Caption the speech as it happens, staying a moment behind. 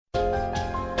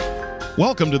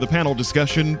Welcome to the panel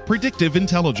discussion, Predictive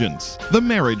Intelligence, the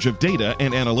marriage of data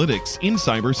and analytics in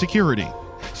cybersecurity.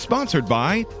 Sponsored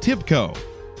by TIBCO.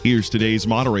 Here's today's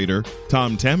moderator,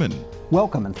 Tom Temin.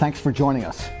 Welcome and thanks for joining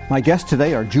us. My guests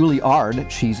today are Julie Ard.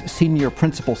 She's Senior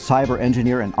Principal Cyber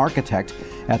Engineer and Architect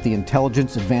at the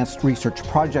Intelligence Advanced Research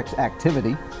Projects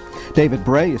Activity. David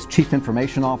Bray is Chief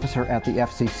Information Officer at the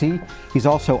FCC. He's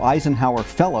also Eisenhower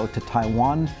Fellow to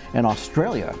Taiwan and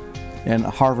Australia and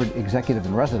a Harvard Executive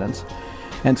in Residence.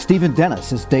 And Stephen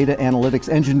Dennis is Data Analytics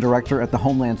Engine Director at the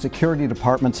Homeland Security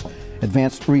Department's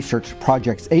Advanced Research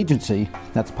Projects Agency.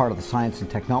 That's part of the Science and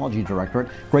Technology Directorate.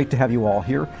 Great to have you all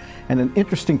here. And an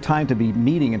interesting time to be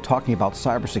meeting and talking about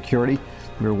cybersecurity.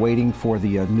 We're waiting for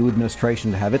the new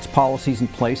administration to have its policies in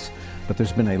place, but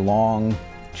there's been a long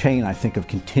chain, I think, of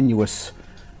continuous,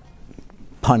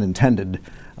 pun intended,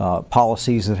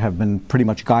 policies that have been pretty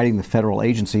much guiding the federal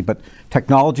agency. But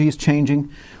technology is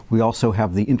changing. We also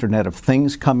have the Internet of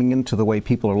Things coming into the way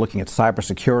people are looking at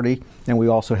cybersecurity, and we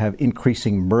also have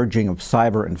increasing merging of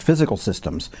cyber and physical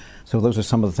systems. So those are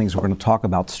some of the things we're going to talk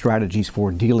about, strategies for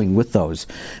dealing with those.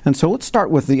 And so let's start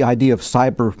with the idea of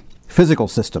cyber physical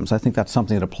systems. I think that's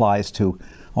something that applies to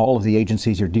all of the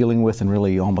agencies you're dealing with and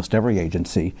really almost every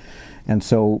agency. And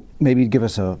so maybe give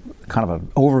us a kind of an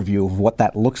overview of what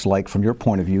that looks like from your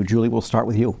point of view. Julie, we'll start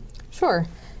with you. Sure.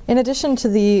 In addition to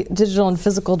the digital and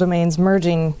physical domains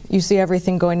merging, you see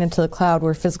everything going into the cloud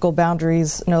where physical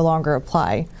boundaries no longer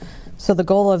apply. So the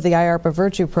goal of the IARPA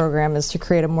Virtue program is to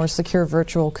create a more secure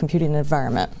virtual computing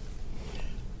environment.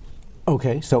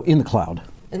 Okay, so in the cloud.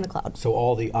 In the cloud. So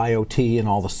all the IoT and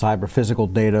all the cyber physical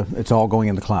data, it's all going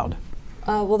in the cloud.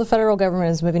 Well, the federal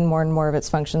government is moving more and more of its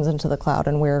functions into the cloud,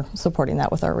 and we're supporting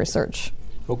that with our research.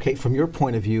 Okay, from your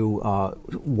point of view,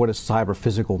 what does cyber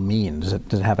physical mean? Does it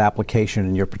have application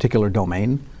in your particular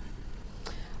domain?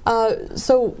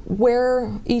 So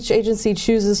where each agency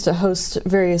chooses to host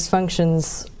various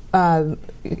functions,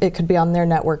 it could be on their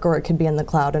network or it could be in the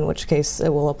cloud, in which case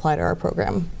it will apply to our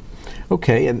program.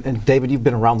 Okay, and David, you've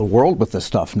been around the world with this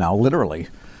stuff now, literally.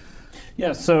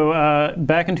 Yeah, so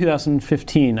back in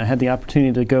 2015, I had the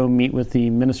opportunity to go meet with the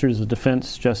Ministers of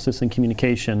Defense, Justice, and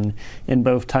Communication in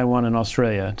both Taiwan and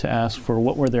Australia to ask for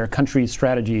what were their countries'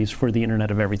 strategies for the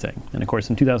Internet of Everything. And of course,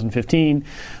 in 2015,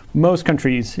 most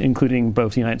countries, including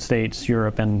both the United States,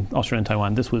 Europe, and Australia and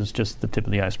Taiwan, this was just the tip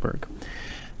of the iceberg.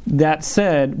 That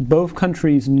said, both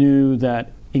countries knew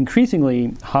that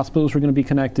increasingly, hospitals were going to be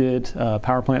connected,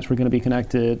 power plants were going to be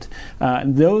connected.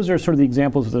 Those are sort of the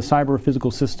examples of the cyber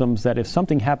physical systems that if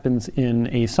something happens in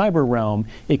a cyber realm,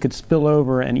 it could spill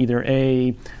over and either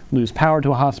A, lose power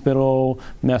to a hospital,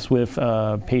 mess with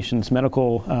patients'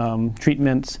 medical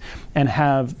treatments, and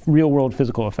have real-world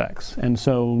physical effects. And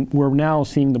so we're now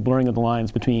seeing the blurring of the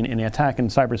lines between an attack in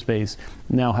cyberspace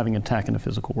now having an attack in the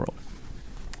physical world.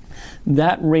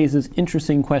 That raises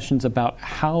interesting questions about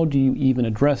how do you even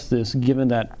address this, given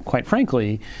that, quite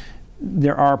frankly,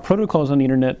 there are protocols on the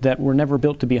internet that were never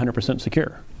built to be 100%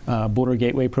 secure. Border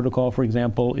Gateway Protocol, for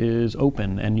example, is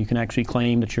open, and you can actually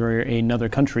claim that you're another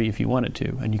country if you wanted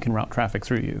to, and you can route traffic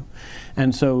through you.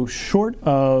 And so short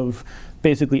of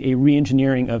basically a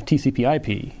re-engineering of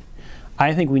TCP/IP,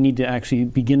 I think we need to actually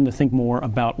begin to think more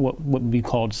about what would be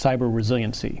called cyber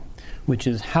resiliency, which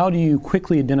is how do you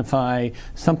quickly identify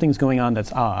something's going on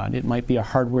that's odd. It might be a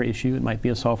hardware issue, it might be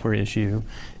a software issue,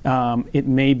 it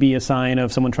may be a sign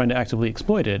of someone trying to actively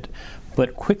exploit it,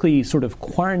 but quickly sort of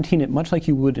quarantine it much like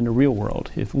you would in a real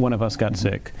world if one of us got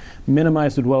sick.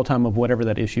 Minimize the dwell time of whatever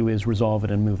that issue is, resolve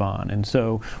it, and move on. And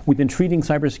so we've been treating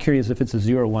cybersecurity as if it's a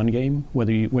 0-1 game,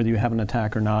 whether you have an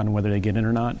attack or not and whether they get in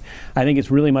or not. I think it's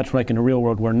really much like in a real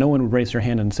world where no one would raise their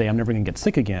hand and say, I'm never going to get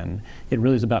sick again. It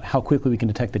really is about how quickly we can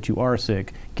detect that you are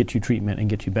sick, get you treatment, and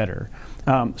get you better.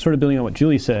 Sort of building on what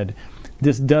Julie said,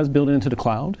 this does build into the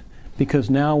cloud,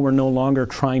 because now we're no longer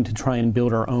trying and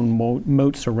build our own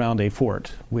moats around a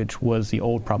fort, which was the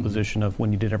old proposition of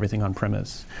when you did everything on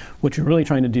premise. What you're really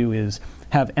trying to do is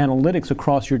have analytics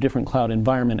across your different cloud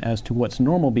environment as to what's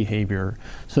normal behavior,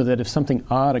 so that if something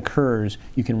odd occurs,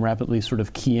 you can rapidly sort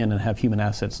of key in and have human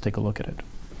assets take a look at it.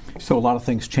 So a lot of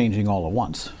things changing all at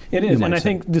once. It is, and I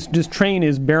think this train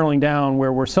is barreling down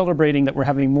where we're celebrating that we're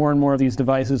having more and more of these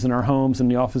devices in our homes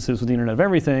and the offices with the Internet of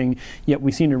Everything, yet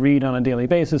we seem to read on a daily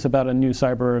basis about a new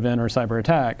cyber event or cyber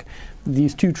attack.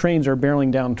 These two trains are barreling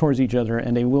down towards each other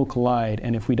and they will collide,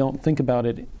 and if we don't think about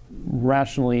it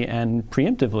rationally and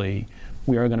preemptively,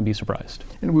 we are going to be surprised.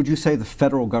 And would you say the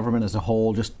federal government as a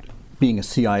whole, just being a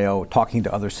CIO, talking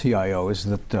to other CIOs,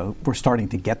 that we're starting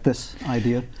to get this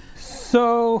idea?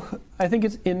 So I think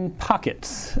it's in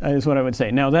pockets, is what I would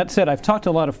say. Now, that said, I've talked to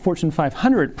a lot of Fortune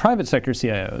 500 private sector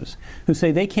CIOs who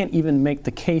say they can't even make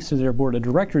the case to their board of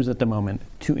directors at the moment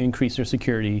to increase their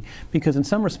security because in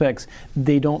some respects,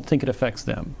 they don't think it affects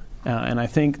them. And I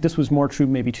think this was more true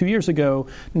maybe 2 years ago.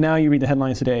 Now you read the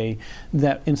headlines today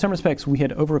that in some respects we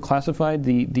had overclassified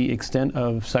the extent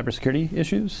of cybersecurity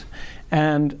issues.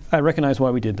 And I recognize why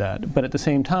we did that. But at the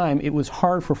same time, it was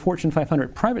hard for Fortune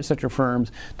 500 private sector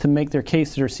firms to make their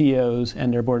case to their CEOs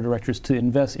and their board of directors to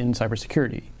invest in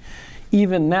cybersecurity.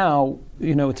 Even now,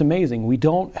 it's amazing. We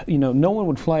don't, no one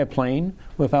would fly a plane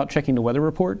without checking the weather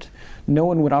report. No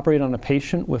one would operate on a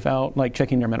patient without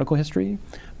checking their medical history.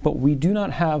 But we do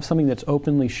not have something that's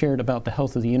openly shared about the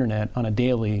health of the internet on a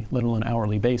daily, let alone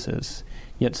hourly basis.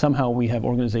 Yet somehow we have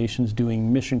organizations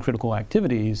doing mission critical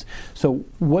activities. So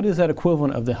what is that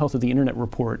equivalent of the health of the internet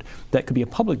report that could be a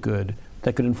public good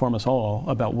that could inform us all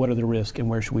about what are the risks and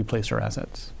where should we place our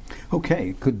assets?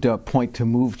 Okay, good point to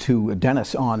move to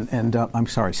Dennis on, and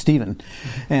Stephen.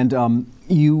 And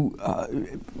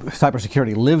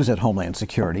cybersecurity lives at Homeland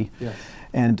Security. Yes.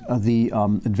 And the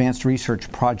Advanced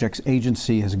Research Projects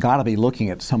Agency has got to be looking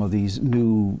at some of these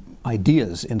new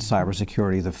ideas in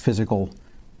cybersecurity, the physical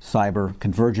cyber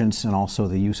convergence, and also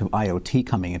the use of IoT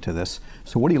coming into this.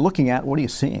 So what are you looking at? What are you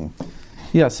seeing?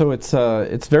 Yeah, so it's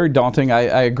very daunting. I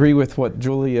agree with what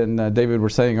Julie and David were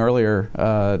saying earlier.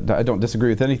 I don't disagree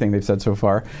with anything they've said so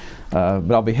far,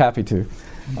 but I'll be happy to.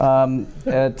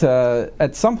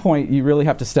 At some point, you really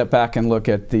have to step back and look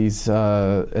at these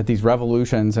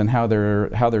revolutions and how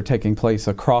they're taking place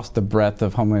across the breadth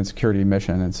of Homeland Security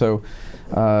mission. And so,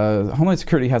 Homeland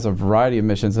Security has a variety of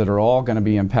missions that are all going to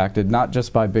be impacted, not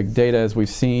just by big data, as we've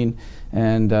seen,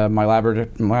 and my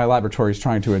laboratory is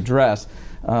trying to address.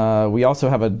 We also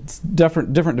have a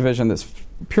different division that's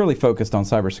purely focused on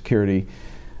cybersecurity,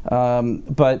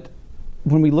 but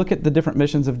when we look at the different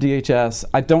missions of DHS,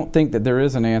 I don't think that there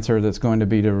is an answer that's going to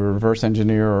be to reverse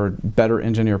engineer or better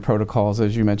engineer protocols,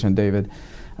 as you mentioned, David.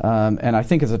 And I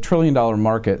think it's a $1 trillion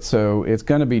market, so it's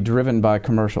going to be driven by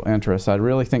commercial interests. I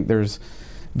really think there's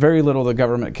very little the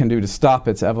government can do to stop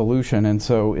its evolution, and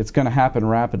so it's going to happen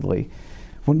rapidly.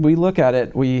 When we look at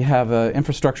it, we have an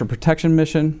infrastructure protection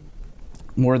mission.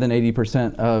 More than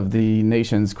 80% of the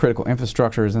nation's critical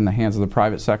infrastructure is in the hands of the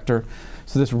private sector.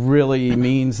 So this really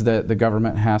means that the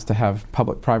government has to have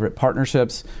public-private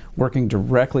partnerships working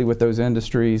directly with those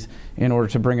industries in order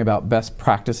to bring about best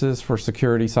practices for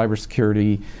security,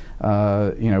 cybersecurity,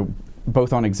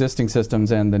 both on existing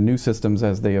systems and the new systems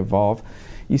as they evolve.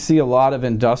 You see a lot of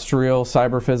industrial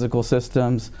cyber-physical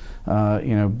systems,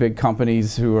 big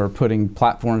companies who are putting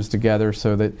platforms together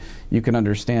so that you can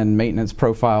understand maintenance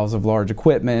profiles of large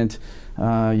equipment,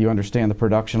 you understand the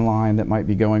production line that might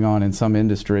be going on in some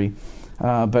industry.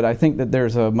 But I think that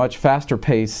there's a much faster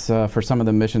pace for some of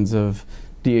the missions of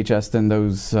DHS than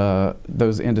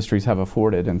those industries have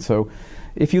afforded. And so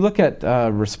if you look at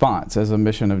response as a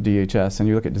mission of DHS, and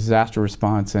you look at disaster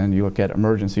response, and you look at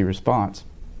emergency response,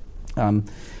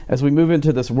 as we move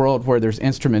into this world where there's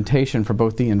instrumentation for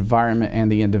both the environment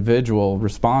and the individual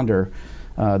responder,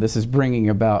 this is bringing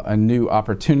about a new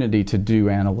opportunity to do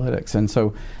analytics. And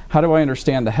so how do I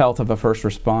understand the health of a first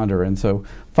responder? And so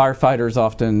firefighters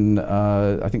often,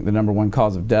 I think the number one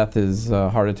cause of death is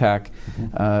heart attack.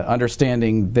 Mm-hmm.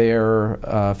 Understanding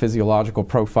their physiological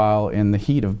profile in the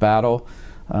heat of battle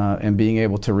and being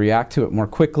able to react to it more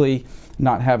quickly,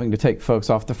 not having to take folks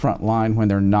off the front line when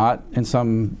they're not in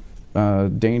some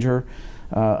danger,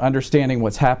 understanding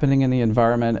what's happening in the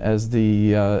environment as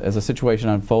a situation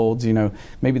unfolds.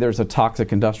 Maybe there's a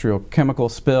toxic industrial chemical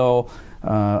spill,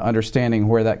 understanding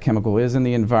where that chemical is in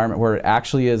the environment, where it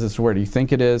actually is as to where do you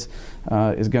think it is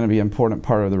going to be an important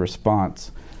part of the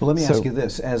response. Well, let me ask you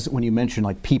this, as when you mention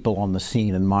people on the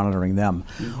scene and monitoring them,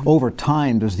 mm-hmm. over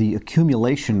time, does the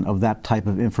accumulation of that type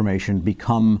of information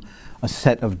become a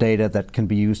set of data that can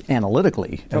be used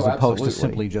analytically as opposed to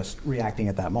simply just reacting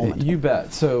at that moment? You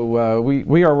bet. So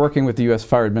we are working with the U.S.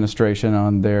 Fire Administration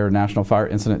on their National Fire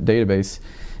Incident Database,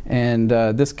 and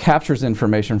this captures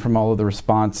information from all of the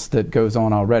response that goes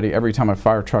on already. Every time a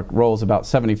fire truck rolls, about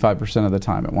 75% of the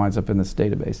time it winds up in this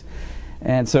database.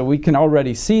 And so we can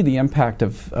already see the impact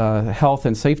of health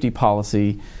and safety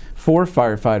policy for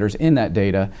firefighters in that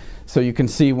data. So you can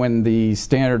see when the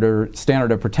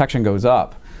standard of protection goes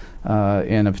up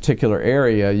in a particular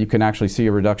area, you can actually see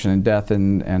a reduction in death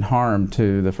and harm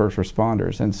to the first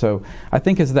responders. And so I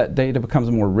think as that data becomes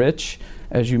more rich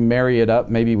as you marry it up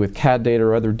maybe with CAD data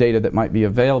or other data that might be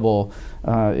available,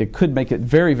 it could make it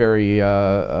very, very,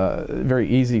 very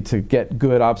easy to get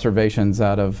good observations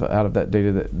out of that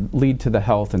data that lead to the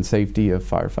health and safety of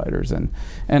firefighters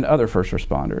and other first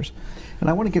responders. And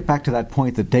I want to get back to that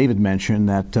point that David mentioned,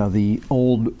 that the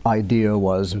old idea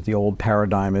was, the old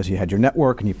paradigm is you had your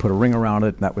network and you put a ring around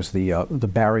it, and that was the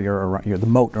barrier, around, the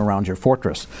moat around your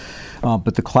fortress.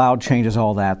 But the cloud changes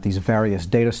all that, these various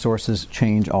data sources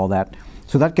change all that.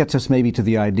 So that gets us maybe to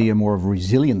the idea more of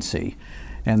resiliency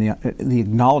and the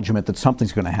acknowledgement that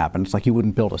something's going to happen. It's like you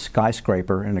wouldn't build a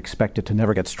skyscraper and expect it to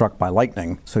never get struck by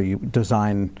lightning, so you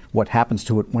design what happens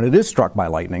to it when it is struck by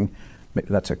lightning.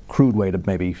 That's a crude way to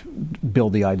maybe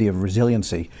build the idea of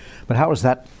resiliency. But how is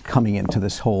that coming into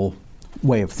this whole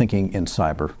way of thinking in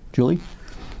cyber? Julie?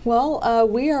 Well,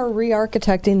 we are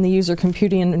re-architecting the user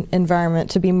computing environment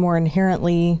to be more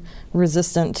inherently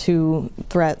resistant to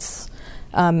threats.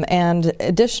 And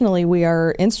additionally, we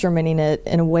are instrumenting it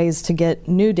in ways to get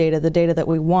new data, the data that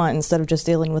we want, instead of just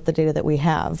dealing with the data that we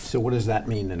have. So what does that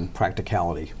mean in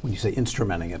practicality? When you say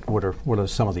instrumenting it, what are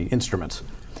some of the instruments?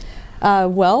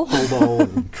 Well, oboe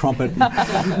and trumpet.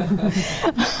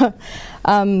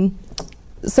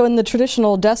 So in the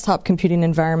traditional desktop computing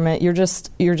environment, you're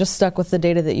just stuck with the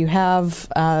data that you have.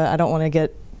 I don't want to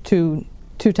get too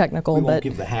technical, we but won't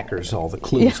give the hackers all the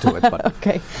clues to it. But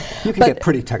okay, you can get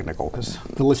pretty technical because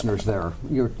the listeners there,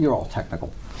 you're all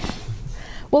technical.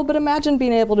 Well, but imagine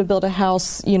being able to build a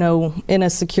house, in a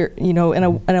secure, in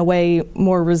a way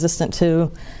more resistant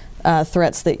to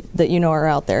threats that are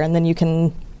out there, and then you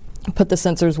can put the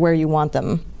sensors where you want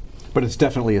them. But it's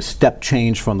definitely a step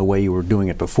change from the way you were doing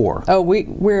it before. Oh,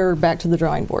 we're back to the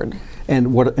drawing board.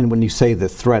 And when you say the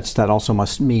threats, that also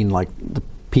must mean like the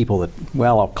people that,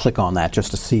 well, I'll click on that just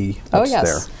to see what's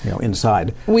there,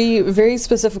 inside. We very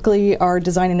specifically are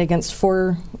designing against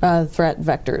 4 threat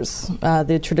vectors: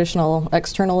 the traditional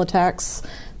external attacks,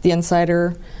 the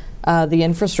insider, the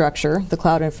infrastructure, the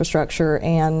cloud infrastructure,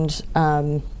 and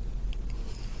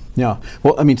yeah.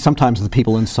 Well, I mean, sometimes the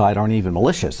people inside aren't even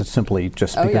malicious. It's simply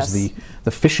just because the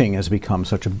phishing has become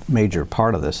such a major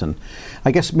part of this. And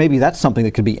I guess maybe that's something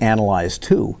that could be analyzed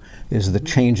too, is the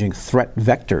changing threat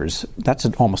vectors. That's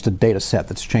almost a data set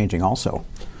that's changing also.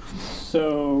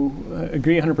 So I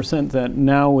agree 100% that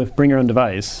now with Bring Your Own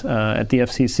Device, at the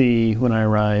FCC when I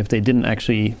arrived, they didn't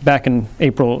actually, back in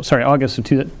August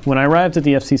of when I arrived at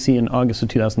the FCC in August of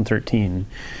 2013,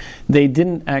 they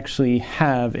didn't actually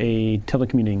have a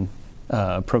telecommuting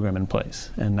program in place.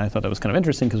 And I thought that was kind of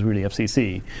interesting because we were the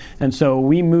FCC. And so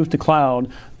we moved to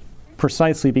cloud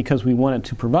precisely because we wanted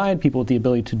to provide people with the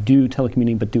ability to do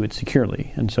telecommuting but do it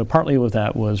securely. And so partly with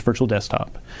that was virtual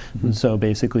desktop. Mm-hmm. And so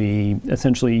basically,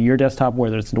 essentially your desktop,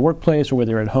 whether it's in the workplace or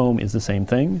whether you're at home, is the same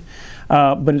thing.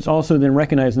 But it's also then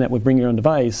recognizing that with Bring Your Own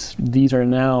Device, these are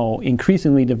now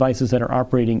increasingly devices that are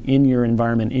operating in your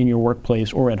environment, in your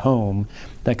workplace or at home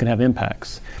that could have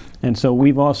impacts. And so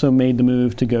we've also made the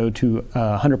move to go to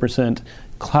 100%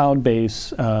 cloud-based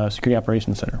security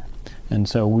operations center. And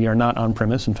so we are not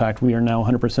on-premise. In fact, we are now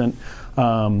 100%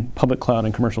 public cloud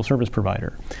and commercial service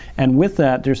provider. And with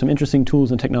that, there's some interesting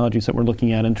tools and technologies that we're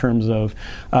looking at in terms of,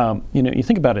 you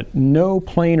think about it, no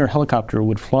plane or helicopter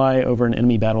would fly over an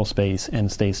enemy battle space and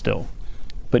stay still.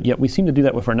 But yet we seem to do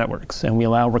that with our networks, and we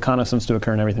allow reconnaissance to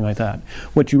occur and everything like that.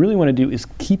 What you really want to do is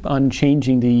keep on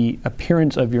changing the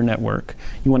appearance of your network.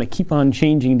 You want to keep on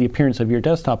changing the appearance of your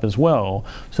desktop as well,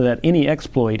 so that any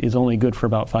exploit is only good for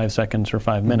about 5 seconds or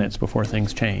 5 minutes before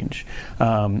things change.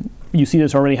 You see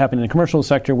this already happening in the commercial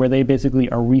sector where they basically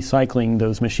are recycling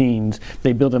those machines.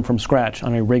 They build them from scratch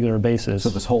on a regular basis. So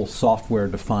this whole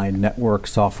software-defined network,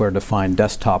 software-defined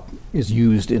desktop is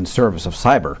used in service of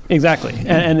cyber. Exactly.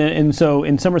 And so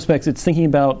in some respects, it's thinking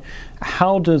about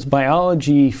how does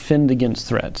biology fend against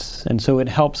threats? And so it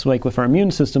helps, like with our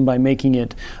immune system, by making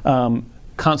it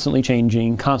constantly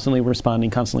changing, constantly responding,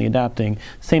 constantly adapting.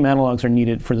 Same analogs are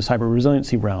needed for the cyber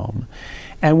resiliency realm.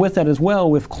 And with that as well,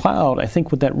 with cloud, I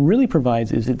think what that really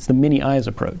provides is it's the many eyes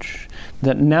approach.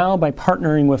 That now by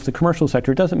partnering with the commercial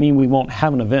sector, it doesn't mean we won't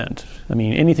have an event. I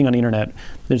mean, anything on the internet,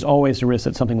 there's always the risk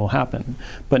that something will happen.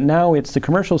 But now it's the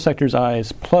commercial sector's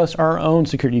eyes plus our own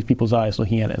security people's eyes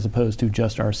looking at it as opposed to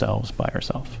just ourselves by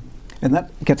ourselves. And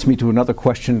that gets me to another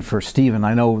question for Stephen.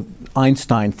 I know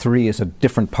Einstein 3 is a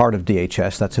different part of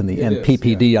DHS. That's in the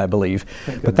NPPD, I believe.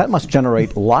 But that must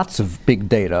generate lots of big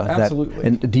data. Absolutely.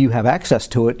 And do you have access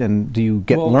to it, and do you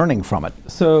get learning from it?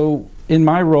 So In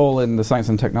my role in the Science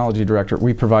and Technology Directorate,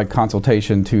 we provide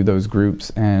consultation to those groups,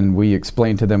 and we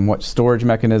explain to them what storage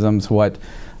mechanisms, what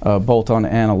bolt-on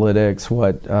analytics,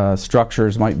 what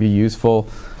structures might be useful.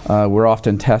 We're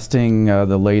often testing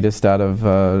the latest out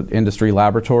of industry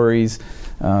laboratories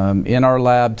in our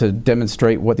lab to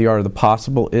demonstrate what the art of the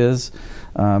possible is.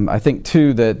 I think,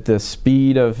 too, that the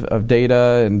speed of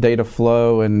data and data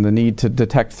flow and the need to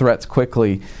detect threats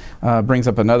quickly brings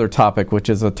up another topic, which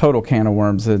is a total can of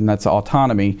worms, and that's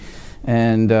autonomy.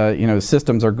 And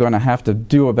systems are going to have to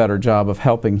do a better job of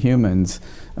helping humans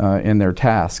in their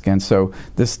task. And so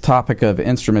this topic of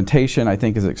instrumentation, I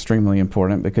think, is extremely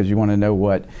important, because you want to know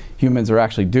what humans are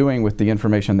actually doing with the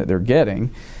information that they're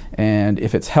getting, and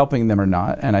if it's helping them or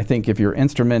not. And I think if you're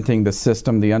instrumenting the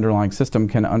system, the underlying system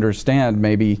can understand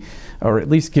maybe, or at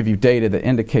least give you data that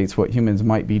indicates what humans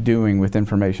might be doing with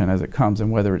information as it comes and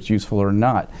whether it's useful or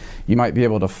not. You might be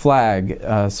able to flag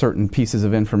certain pieces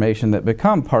of information that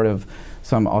become part of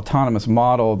some autonomous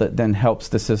model that then helps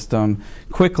the system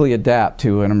quickly adapt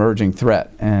to an emerging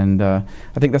threat. And I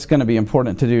think that's going to be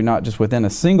important to do, not just within a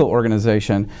single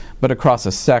organization, but across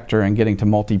a sector, and getting to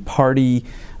multi-party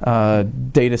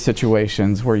data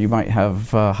situations where you might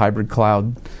have hybrid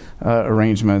cloud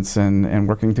arrangements and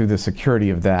working through the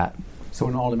security of that. So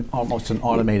almost an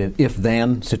automated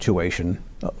if-then situation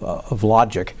of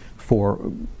logic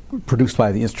produced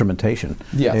by the instrumentation.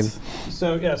 Yes.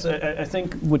 So yes, I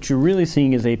think what you're really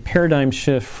seeing is a paradigm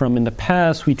shift from, in the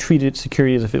past, we treated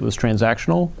security as if it was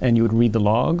transactional and you would read the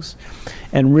logs.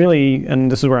 And really,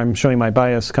 and this is where I'm showing my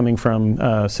bias coming from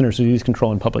Centers for Disease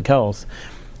Control and Public Health,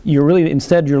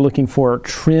 instead you're looking for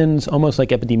trends, almost like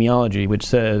epidemiology, which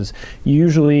says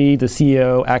usually the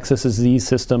CEO accesses these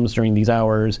systems during these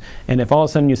hours, and if all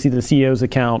of a sudden you see the CEO's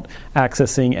account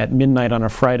accessing at midnight on a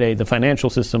Friday the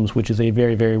financial systems, which is a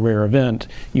very, very rare event,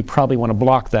 you probably want to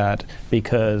block that,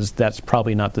 because that's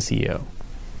probably not the CEO.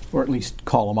 Or at least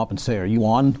call him up and say, are you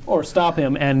on? Or stop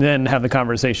him and then have the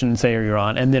conversation and say, are you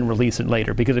on, and then release it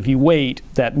later. Because if you wait,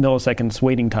 that milliseconds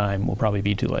waiting time will probably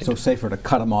be too late. So safer to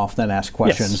cut him off, then ask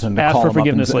questions, yes, and to ask call for him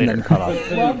forgiveness up and later. then cut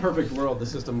off. In a perfect world, the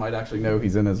system might actually know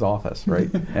he's in his office,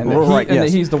 right? And Right, that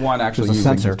yes. he's the one actually There's a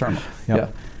using sensor. his terminal. Yep. Yeah.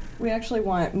 We actually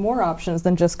want more options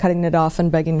than just cutting it off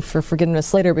and begging for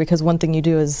forgiveness later, because one thing you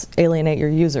do is alienate your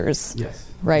users.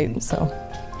 Yes. Right? So.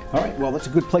 All right, well, that's a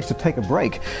good place to take a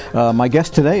break. My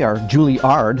guests today are Julie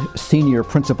Ard, Senior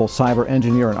Principal Cyber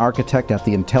Engineer and Architect at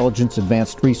the Intelligence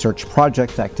Advanced Research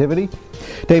Projects Activity.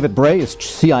 David Bray is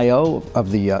CIO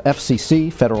of the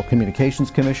FCC, Federal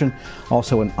Communications Commission,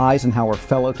 also an Eisenhower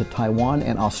Fellow to Taiwan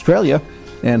and Australia,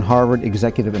 and Harvard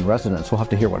Executive in Residence. We'll have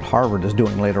to hear what Harvard is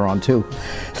doing later on, too.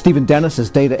 Stephen Dennis is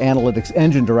Data Analytics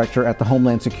Engine Director at the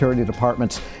Homeland Security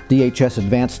Department's DHS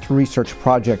Advanced Research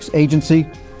Projects Agency.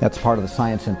 That's part of the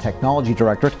Science and Technology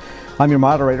Directorate. I'm your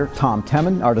moderator, Tom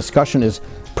Temin. Our discussion is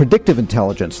Predictive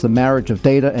Intelligence, the Marriage of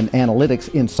Data and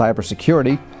Analytics in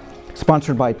Cybersecurity,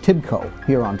 sponsored by TIBCO,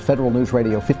 here on Federal News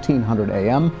Radio 1500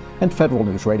 AM and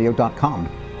federalnewsradio.com.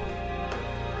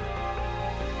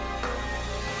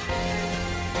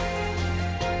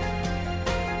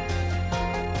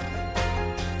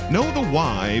 Know the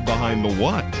why behind the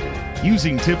what.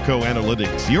 Using TIBCO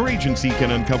Analytics, your agency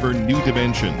can uncover new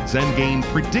dimensions and gain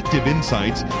predictive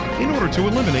insights in order to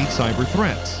eliminate cyber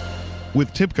threats.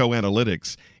 With TIBCO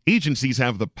Analytics, agencies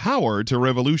have the power to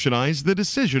revolutionize the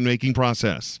decision-making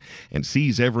process and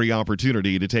seize every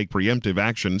opportunity to take preemptive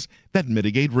actions that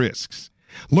mitigate risks.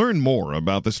 Learn more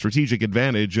about the strategic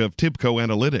advantage of TIBCO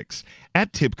Analytics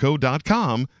at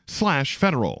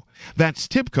tibco.com/federal. That's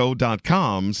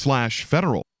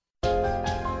tibco.com/federal.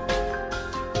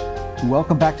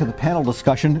 Welcome back to the panel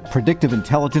discussion, Predictive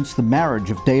Intelligence, the Marriage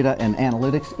of Data and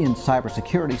Analytics in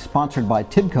Cybersecurity, sponsored by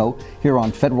TIBCO, here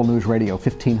on Federal News Radio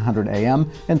 1500 AM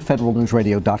and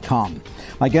federalnewsradio.com.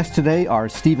 My guests today are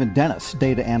Stephen Dennis,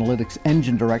 Data Analytics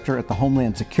Engine Director at the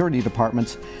Homeland Security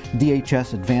Department's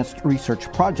DHS Advanced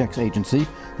Research Projects Agency,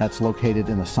 that's located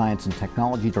in the Science and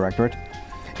Technology Directorate.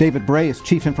 David Bray is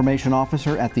Chief Information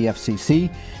Officer at the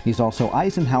FCC. He's also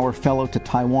Eisenhower Fellow to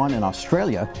Taiwan and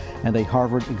Australia and a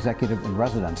Harvard Executive in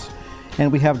Residence.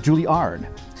 And we have Julie Ard,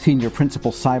 Senior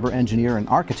Principal Cyber Engineer and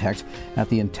Architect at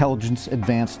the Intelligence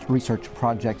Advanced Research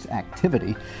Projects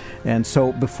Activity. And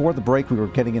so before the break, we were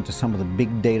getting into some of the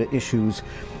big data issues.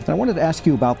 And I wanted to ask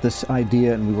you about this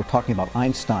idea, and we were talking about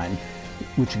Einstein,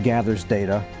 which gathers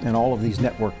data, and all of these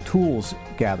network tools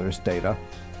gathers data.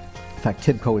 In fact,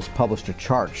 TIBCO has published a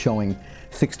chart showing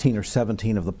 16 or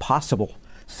 17 of the possible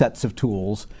sets of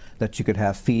tools that you could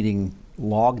have feeding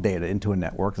log data into a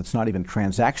network that's not even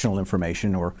transactional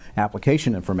information or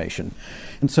application information.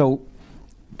 And so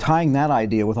tying that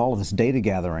idea with all of this data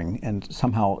gathering and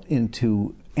somehow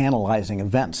into analyzing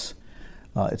events,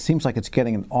 it seems like it's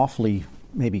getting an awfully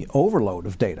maybe overload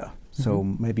of data. So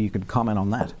maybe you could comment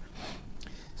on that.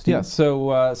 Steve? Yeah,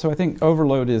 so I think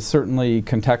overload is certainly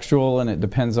contextual, and it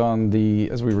depends on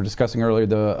as we were discussing earlier,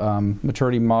 the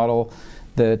maturity model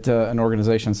that an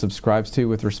organization subscribes to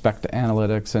with respect to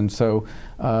analytics. And so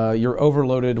you're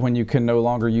overloaded when you can no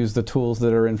longer use the tools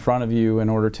that are in front of you in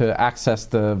order to access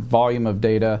the volume of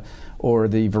data or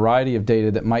the variety of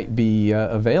data that might be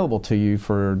available to you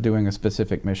for doing a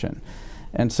specific mission.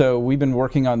 And so we've been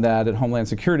working on that at Homeland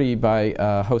Security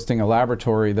by hosting a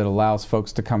laboratory that allows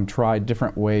folks to come try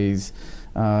different ways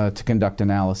to conduct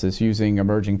analysis using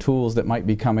emerging tools that might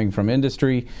be coming from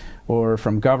industry or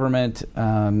from government,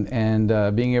 and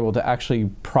being able to actually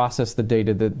process the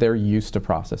data that they're used to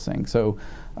processing. So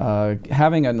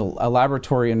having a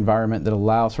laboratory environment that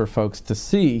allows for folks to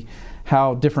see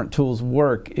how different tools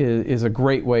work is a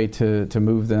great way to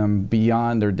move them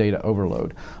beyond their data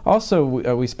overload. Also,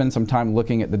 we spend some time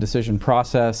looking at the decision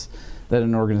process that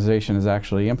an organization is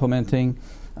actually implementing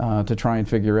to try and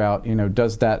figure out,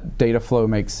 does that data flow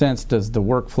make sense? Does the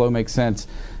workflow make sense?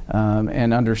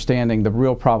 And understanding the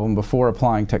real problem before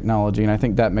applying technology, and I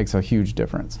think that makes a huge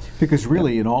difference. Because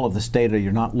really, in all of this data,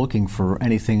 you're not looking for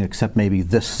anything except maybe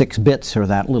this 6 bits or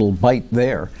that little byte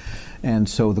there. And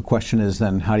so the question is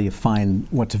then, how do you find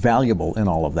what's valuable in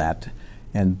all of that?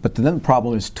 But then the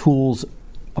problem is tools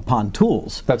upon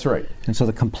tools. That's right. And so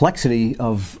the complexity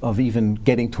of even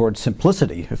getting towards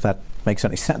simplicity, if that makes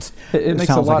any sense, it makes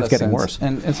sounds a lot like it's of getting sense.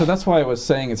 worse. And so that's why I was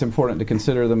saying it's important to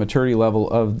consider the maturity level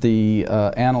of the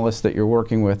analysts that you're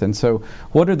working with. And so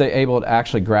what are they able to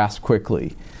actually grasp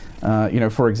quickly?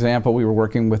 For example, we were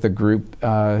working with a group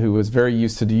who was very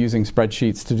used to using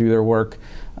spreadsheets to do their work.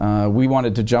 We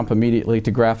wanted to jump immediately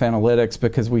to graph analytics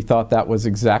because we thought that was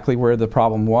exactly where the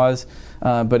problem was,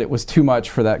 but it was too much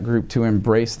for that group to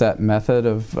embrace that method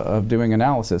of doing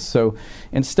analysis. So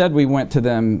instead we went to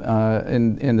them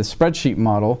in the spreadsheet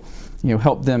model,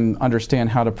 helped them understand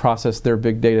how to process their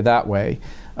big data that way.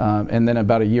 And then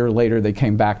about a year later they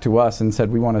came back to us and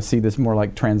said, we want to see this more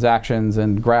like transactions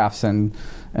and graphs. And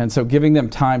so giving them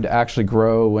time to actually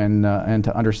grow and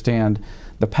to understand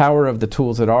the power of the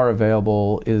tools that are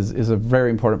available is a very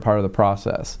important part of the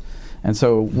process. And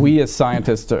so we as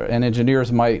scientists and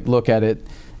engineers might look at it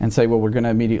and say, well, we're going to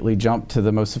immediately jump to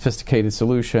the most sophisticated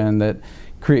solution that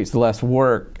creates less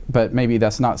work, but maybe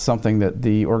that's not something that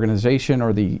the organization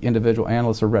or the individual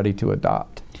analysts are ready to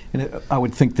adopt. And I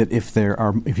would think that if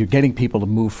you're getting people to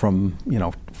move from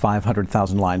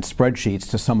 500,000 line spreadsheets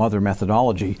to some other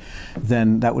methodology,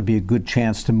 then that would be a good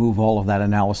chance to move all of that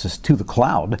analysis to the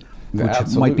cloud, which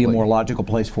Absolutely. Might be a more logical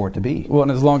place for it to be. Well,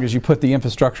 and as long as you put the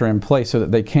infrastructure in place so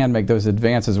that they can make those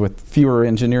advances with fewer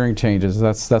engineering changes,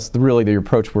 that's really the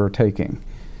approach we're taking.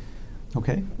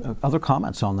 Okay. Other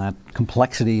comments on that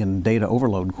complexity and data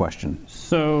overload question?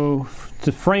 So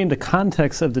to frame the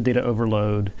context of the data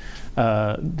overload,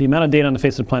 the amount of data on the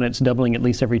face of the planet is doubling at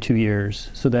least every 2 years,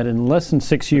 so that in less than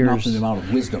 6 years... Not the amount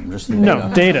of wisdom, just the data.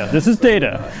 No, data. This is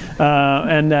data.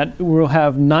 And that we'll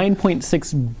have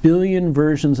 9.6 billion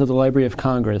versions of the Library of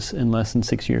Congress in less than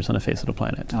 6 years on the face of the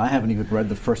planet. I haven't even read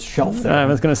the first shelf there. I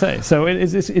was going to say. So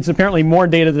it's apparently more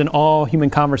data than all human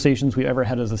conversations we've ever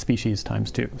had as a species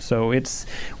times 2. So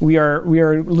we are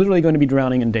literally going to be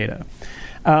drowning in data.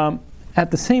 At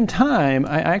the same time,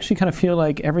 I actually kind of feel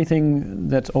like everything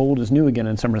that's old is new again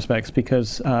in some respects,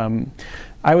 because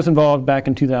I was involved back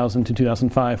in 2000 to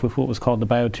 2005 with what was called the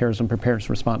Bioterrorism Preparedness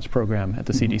Response Program at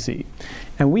the CDC.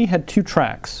 And we had 2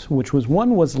 tracks,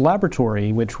 one was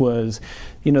laboratory, which was,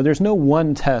 there's no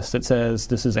one test that says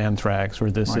this is anthrax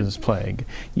or this is plague.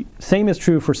 Same is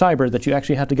true for cyber, that you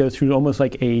actually have to go through almost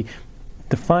like a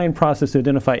defined process to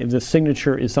identify if the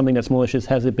signature is something that's malicious.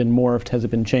 Has it been morphed? Has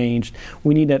it been changed?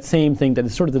 We need that same thing that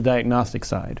is sort of the diagnostic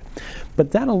side.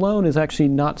 But that alone is actually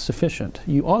not sufficient.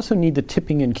 You also need the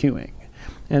tipping and queuing.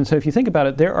 And so if you think about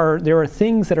it, there are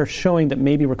things that are showing that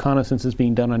maybe reconnaissance is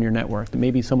being done on your network, that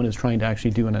maybe someone is trying to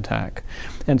actually do an attack.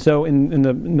 And so in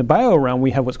the bio realm,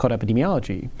 we have what's called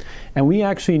epidemiology. And we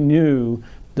actually knew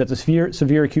that the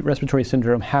severe acute respiratory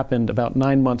syndrome happened about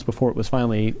 9 months before it was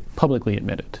finally publicly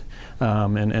admitted.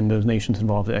 And those nations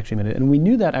involved actually admitted it. And we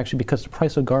knew that actually because the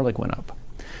price of garlic went up.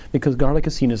 because garlic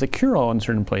is seen as a cure-all in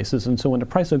certain places. And so when the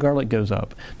price of garlic goes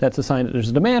up, that's a sign that there's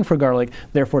a demand for garlic,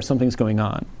 therefore something's going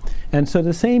on. And so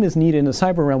the same is needed in the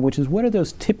cyber realm, which is what are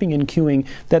those tipping and queuing?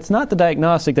 That's not the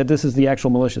diagnostic that this is the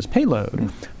actual malicious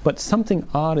payload, but something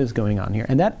odd is going on here.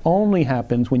 And that only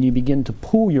happens when you begin to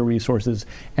pool your resources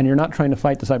and you're not trying to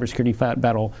fight the cybersecurity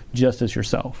battle just as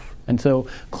yourself. And so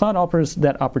cloud offers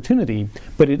that opportunity,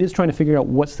 but it is trying to figure out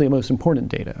what's the most important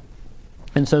data.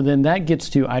 And so then that gets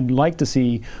to, I'd like to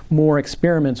see more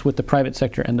experiments with the private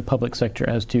sector and the public sector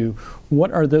as to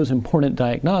what are those important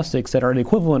diagnostics that are the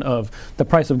equivalent of the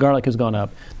price of garlic has gone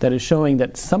up, that is showing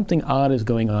that something odd is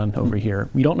going on over here.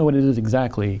 We don't know what it is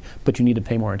exactly, but you need to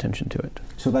pay more attention to it.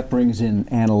 So that brings in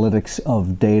analytics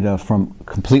of data from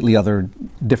completely other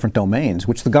different domains,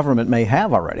 which the government may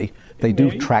have already. They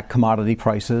do track commodity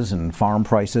prices and farm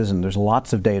prices, and there's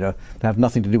lots of data that have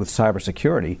nothing to do with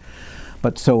cybersecurity.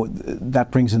 But so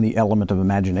that brings in the element of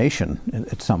imagination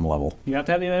at some level. You have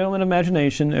to have the element of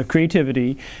imagination, of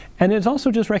creativity, and it's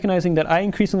also just recognizing that I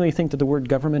increasingly think that the word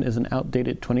government is an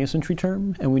outdated 20th century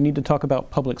term, and we need to talk about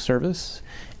public service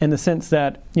in the sense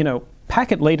that,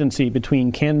 packet latency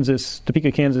between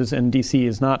Topeka, Kansas and DC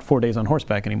is not 4 days on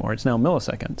horseback anymore. It's now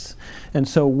milliseconds. And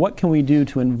so what can we do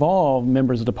to involve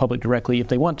members of the public directly if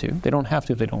they want to? They don't have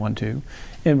to if they don't want to.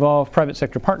 Involve private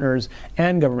sector partners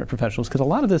and government professionals, because a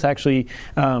lot of this actually,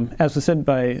 as was said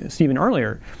by Stephen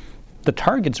earlier, the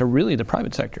targets are really the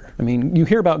private sector. I mean, you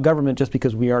hear about government just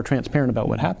because we are transparent about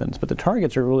what happens, but the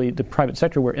targets are really the private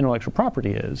sector where intellectual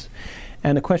property is.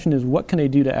 And the question is, what can they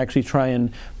do to actually try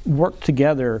and work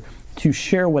together to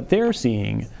share what they're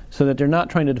seeing so that they're not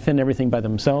trying to defend everything by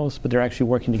themselves, but they're actually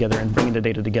working together and bringing the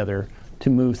data together to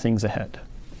move things ahead.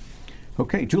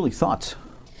 Okay, Julie, thoughts?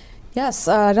 Yes,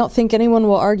 I don't think anyone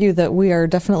will argue that we are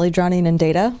definitely drowning in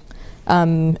data.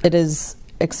 It is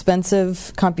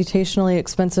expensive, computationally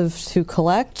expensive to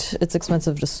collect, it's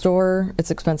expensive to store,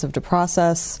 it's expensive to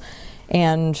process,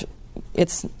 and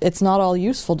it's not all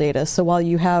useful data. So while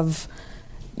you have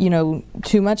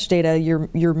too much data,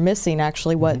 you're missing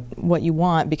actually what you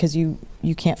want because you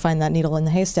can't find that needle in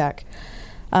the haystack.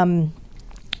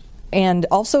 And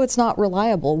also it's not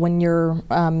reliable when you're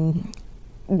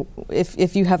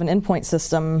if you have an endpoint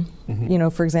system,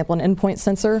 for example, an endpoint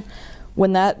sensor,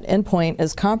 when that endpoint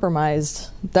is compromised,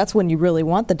 that's when you really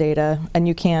want the data, and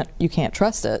you can't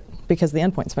trust it because the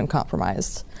endpoint's been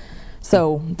compromised.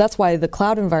 So that's why the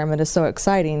cloud environment is so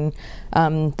exciting.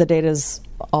 The data's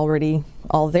already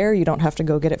all there. You don't have to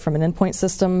go get it from an endpoint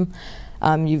system.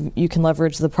 You can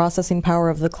leverage the processing power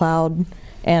of the cloud.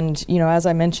 And as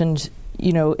I mentioned,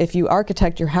 if you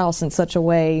architect your house in such a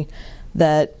way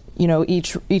that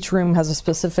each room has a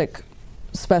specific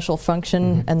special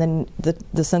function, and then the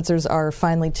sensors are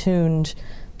finely tuned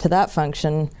to that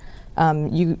function,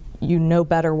 you know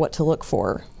better what to look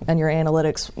for, and your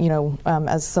analytics,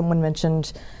 as someone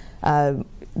mentioned,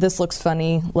 this looks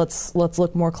funny, let's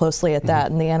look more closely at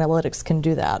that, and the analytics can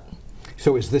do that.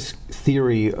 So is this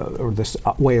theory or this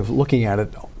way of looking at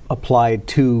it applied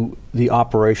to the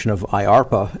operation of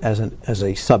IARPA as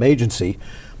a sub-agency,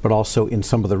 but also in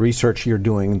some of the research you're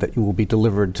doing that you will be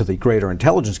delivered to the greater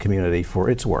intelligence community for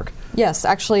its work? Yes,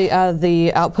 actually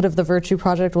the output of the Virtue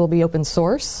project will be open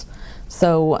source.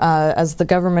 So as the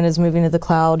government is moving to the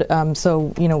cloud,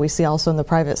 we see also in the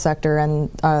private sector,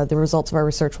 and the results of our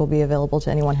research will be available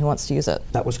to anyone who wants to use it.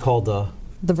 That was called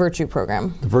the Virtue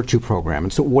program. The Virtue program.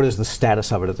 And so what is the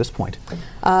status of it at this point?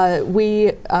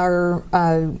 We are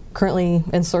currently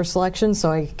in source selection,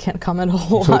 so I can't comment a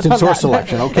whole lot on that. So it's in source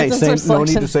selection. Okay, no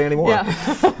need to say any more.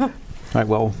 Yeah. All right,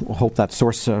 well, we'll hope that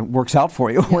source works out for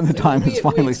you when the time is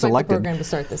finally selected. The program to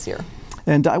start this year.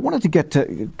 And I wanted to get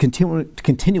to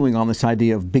continuing on this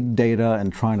idea of big data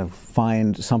and trying to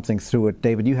find something through it.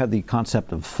 David, you had the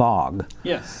concept of fog.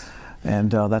 Yes.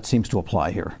 And that seems to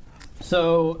apply here.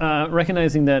 So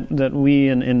recognizing that we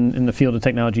in the field of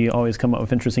technology always come up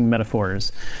with interesting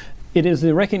metaphors, it is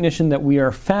the recognition that we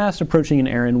are fast approaching an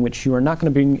era in which you are not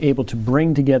going to be able to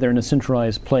bring together in a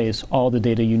centralized place all the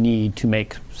data you need to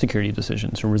make security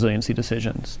decisions or resiliency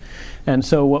decisions. And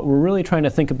so what we're really trying to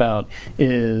think about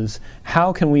is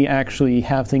how can we actually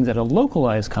have things at a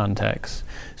localized context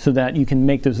so that you can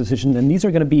make those decisions. And these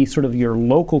are going to be sort of your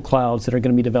local clouds that are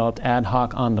going to be developed ad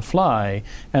hoc on the fly,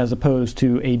 as opposed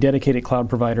to a dedicated cloud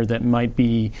provider that might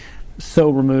be so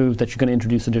removed that you're going to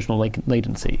introduce additional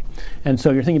latency. And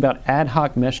so you're thinking about ad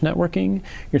hoc mesh networking.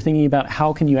 You're thinking about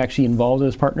how can you actually involve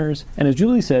those partners. And as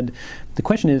Julie said, the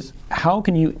question is, how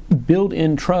can you build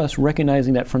in trust,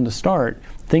 recognizing that from the start,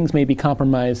 things may be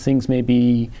compromised, things may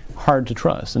be hard to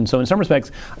trust. And so in some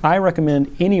respects, I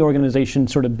recommend any organization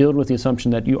sort of build with the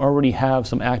assumption that you already have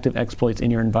some active exploits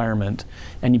in your environment,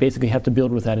 and you basically have to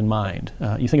build with that in mind.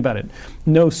 You think about it.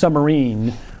 No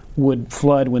submarine would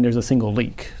flood when there's a single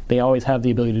leak. They always have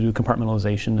the ability to do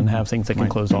compartmentalization and have things that can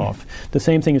close off. The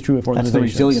same thing is true of organizations.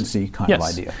 That's the resiliency kind of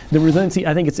idea. The resiliency,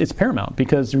 I think it's paramount,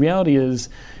 because the reality is,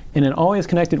 in an always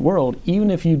connected world,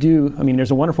 even if you do, I mean,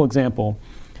 there's a wonderful example.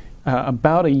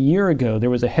 About a year ago, there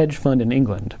was a hedge fund in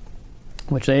England,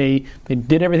 which they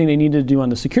did everything they needed to do on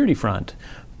the security front,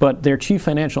 but their chief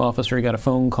financial officer got a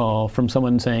phone call from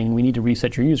someone saying, we need to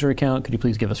reset your user account, could you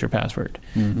please give us your password?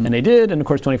 And they did, and of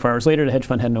course 24 hours later the hedge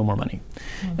fund had no more money.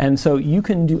 And so you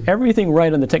can do everything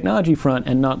right on the technology front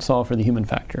and not solve for the human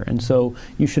factor. And so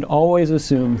you should always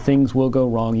assume things will go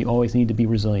wrong, you always need to be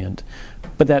resilient.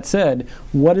 But that said,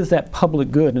 what is that public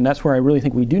good? And that's where I really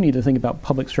think we do need to think about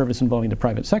public service involving the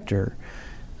private sector.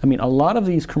 I mean, a lot of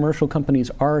these commercial companies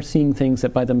are seeing things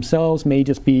that by themselves may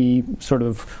just be sort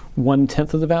of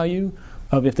 1/10 of the value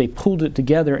of if they pulled it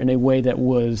together in a way that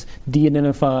was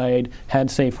de-identified,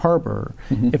 had safe harbor.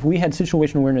 If we had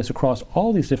situational awareness across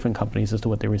all these different companies as to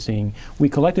what they were seeing, we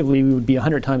collectively would be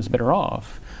 100 times better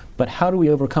off. But how do we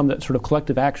overcome that sort of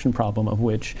collective action problem of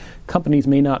which companies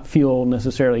may not feel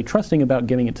necessarily trusting about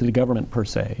giving it to the government per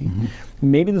se?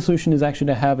 Maybe the solution is actually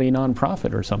to have a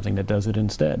nonprofit or something that does it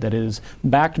instead, that is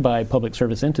backed by public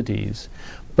service entities.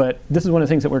 But this is one of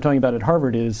the things that we're talking about at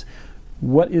Harvard is,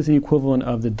 what is the equivalent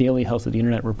of the Daily Health of the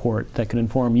Internet report that can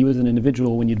inform you as an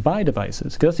individual when you buy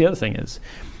devices? Because that's the other thing is,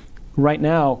 right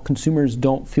now, consumers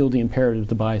don't feel the imperative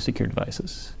to buy secure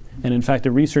devices. And in fact,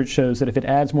 the research shows that if it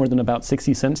adds more than about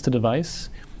 60 cents to device,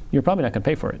 you're probably not going to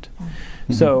pay for it.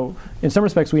 So in some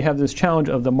respects, we have this challenge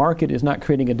of the market is not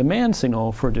creating a demand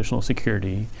signal for additional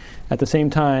security. At the same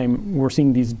time, we're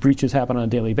seeing these breaches happen on a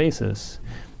daily basis.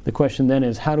 The question then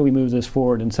is, how do we move this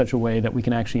forward in such a way that we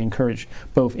can actually encourage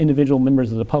both individual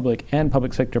members of the public and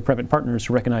public sector private partners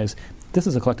to recognize this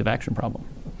is a collective action problem?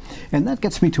 And that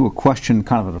gets me to a question,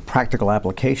 kind of a practical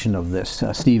application of this,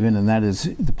 Stephen, and that is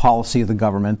the policy of the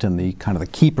government, and the kind of the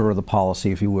keeper of the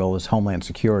policy, if you will, is Homeland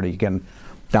Security. Again,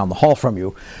 down the hall from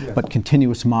you, but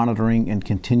continuous monitoring and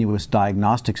continuous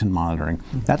diagnostics and monitoring.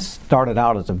 That started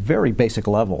out as a very basic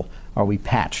level. Are we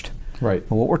patched? Right.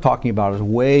 Well, what we're talking about is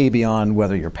way beyond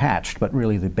whether you're patched, but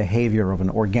really the behavior of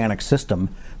an organic system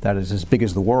that is as big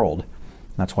as the world.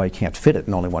 That's why you can't fit it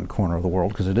in only one corner of the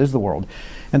world, because it is the world.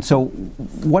 And so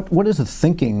what is the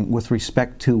thinking with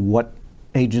respect to what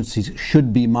agencies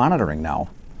should be monitoring now,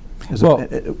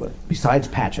 besides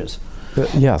patches?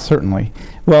 Yeah, certainly.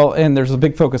 Well, and there's a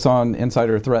big focus on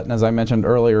insider threat, and as I mentioned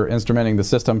earlier, instrumenting the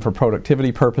system for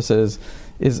productivity purposes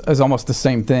is almost the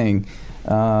same thing.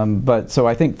 But so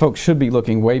I think folks should be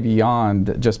looking way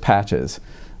beyond just patches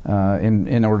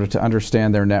in order to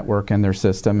understand their network and their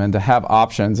system, and to have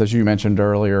options, as you mentioned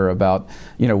earlier, about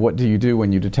what do you do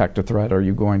when you detect a threat? Are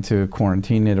you going to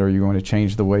quarantine it? Are you going to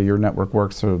change the way your network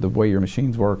works or the way your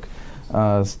machines work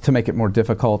to make it more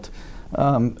difficult?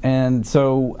 And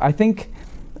so I think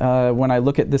when I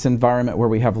look at this environment where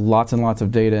we have lots and lots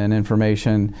of data and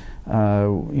information,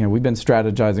 we've been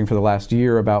strategizing for the last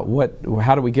year about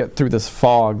how do we get through this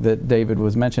fog that David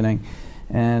was mentioning.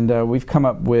 And we've come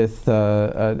up with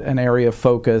an area of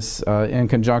focus in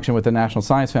conjunction with the National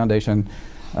Science Foundation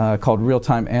called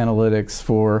Real-Time Analytics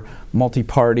for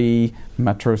Multi-Party,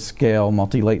 Metro-Scale,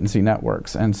 Multi-Latency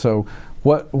Networks. And so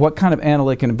what kind of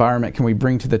analytic environment can we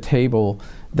bring to the table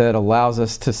that allows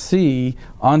us to see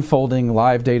unfolding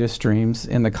live data streams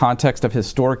in the context of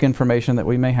historic information that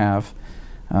we may have,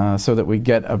 so that we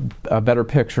get a better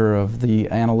picture of the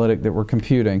analytic that we're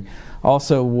computing.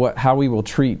 Also, how we will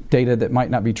treat data that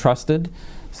might not be trusted.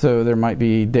 So there might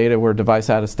be data where device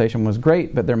attestation was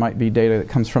great, but there might be data that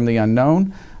comes from the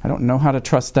unknown. I don't know how to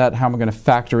trust that. How am I going to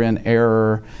factor in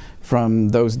error from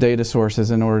those data sources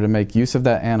in order to make use of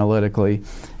that analytically?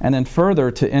 And then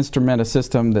further, to instrument a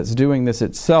system that's doing this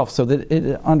itself so that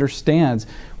it understands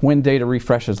when data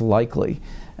refresh is likely.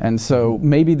 And so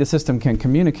maybe the system can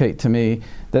communicate to me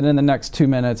that in the next 2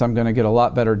 minutes I'm going to get a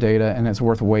lot better data and it's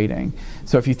worth waiting.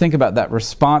 So if you think about that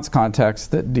response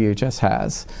context that DHS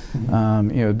has,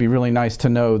 it'd be really nice to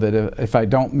know that if I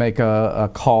don't make a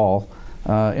call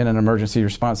in an emergency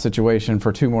response situation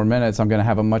for 2 more minutes, I'm going to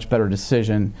have a much better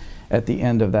decision at the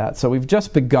end of that. So we've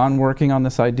just begun working on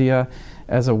this idea,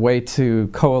 as a way to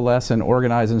coalesce and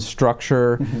organize and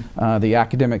structure the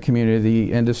academic community,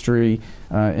 the industry,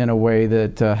 in a way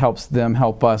that helps them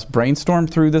help us brainstorm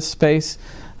through this space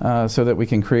so that we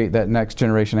can create that next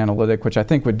generation analytic, which I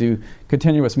think would do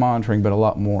continuous monitoring, but a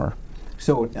lot more.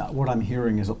 So what I'm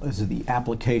hearing is the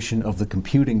application of the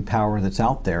computing power that's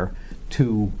out there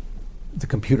to the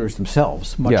computers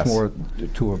themselves, much more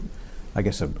to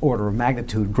an order of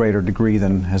magnitude greater degree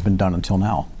than has been done until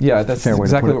now. Yeah, that's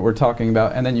exactly what we're talking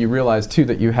about. And then you realize too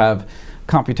that you have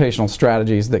computational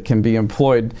strategies that can be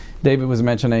employed. David was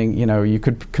mentioning, you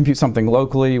could compute something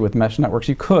locally with mesh networks.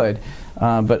 You could,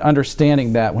 but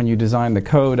understanding that when you design the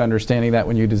code, understanding that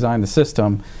when you design the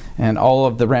system, and all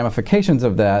of the ramifications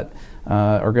of that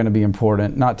are going to be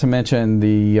important, not to mention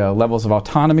the levels of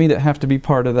autonomy that have to be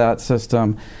part of that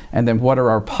system, and then what are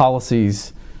our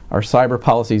policies, our cyber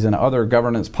policies and other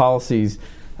governance policies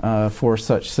for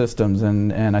such systems,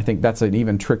 and I think that's an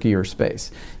even trickier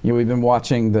space. We've been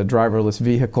watching the driverless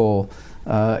vehicle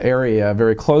area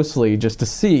very closely just to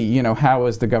see, how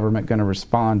is the government going to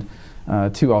respond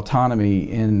to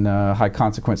autonomy in high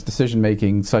consequence decision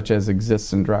making such as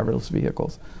exists in driverless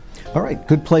vehicles. All right,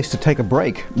 good place to take a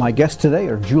break. My guests today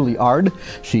are Julie Ard.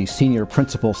 She's Senior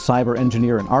Principal Cyber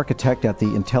Engineer and Architect at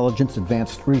the Intelligence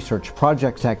Advanced Research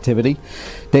Projects Activity.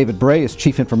 David Bray is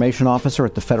Chief Information Officer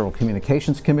at the Federal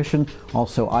Communications Commission,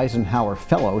 also Eisenhower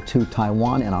Fellow to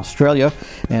Taiwan and Australia,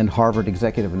 and Harvard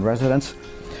Executive in Residence.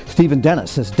 Stephen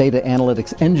Dennis is Data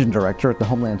Analytics Engine Director at the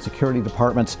Homeland Security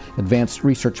Department's Advanced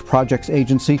Research Projects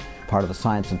Agency, part of the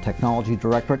Science and Technology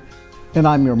Directorate. And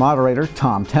I'm your moderator,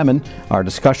 Tom Temin. Our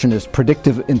discussion is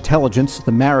Predictive Intelligence,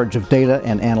 the Marriage of Data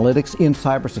and Analytics in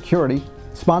Cybersecurity,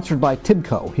 sponsored by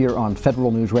TIBCO here on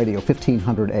Federal News Radio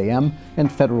 1500 AM and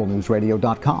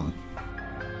federalnewsradio.com.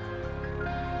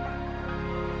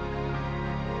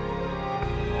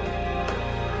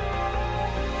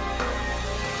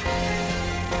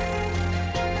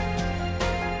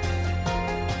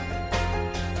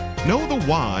 Know the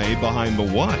why behind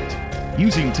the what.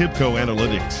 Using TIBCO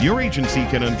Analytics, your agency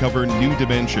can uncover new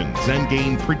dimensions and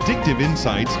gain predictive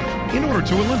insights in order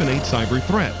to eliminate cyber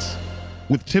threats.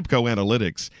 With TIBCO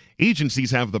Analytics,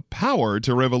 agencies have the power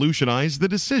to revolutionize the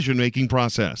decision-making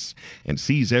process and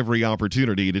seize every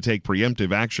opportunity to take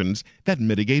preemptive actions that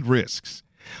mitigate risks.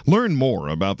 Learn more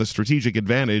about the strategic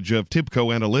advantage of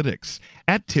TIBCO Analytics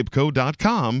at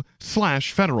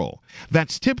tibco.com/federal.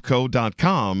 That's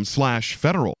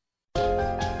tibco.com/federal.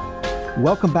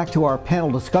 Welcome back to our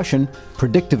panel discussion,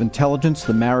 Predictive Intelligence,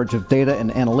 the Marriage of Data and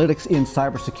Analytics in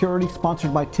Cybersecurity,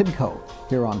 sponsored by TIBCO,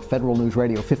 here on Federal News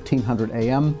Radio 1500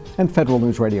 AM and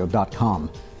federalnewsradio.com.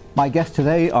 My guests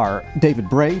today are David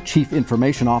Bray, Chief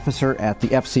Information Officer at the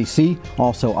FCC,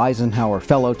 also Eisenhower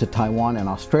Fellow to Taiwan and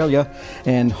Australia,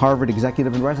 and Harvard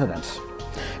Executive in Residence.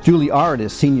 Julie Ard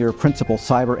is Senior Principal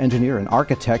Cyber Engineer and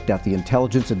Architect at the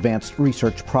Intelligence Advanced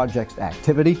Research Projects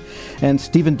Activity, and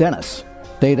Stephen Dennis,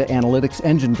 Data Analytics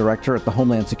Engine Director at the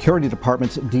Homeland Security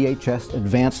Department's DHS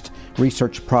Advanced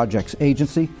Research Projects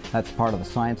Agency. That's part of the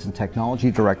Science and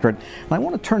Technology Directorate. And I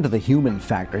want to turn to the human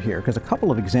factor here, because a couple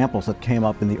of examples that came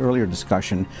up in the earlier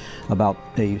discussion about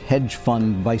a hedge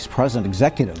fund vice president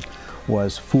executive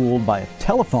was fooled by a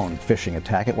telephone phishing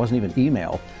attack. It wasn't even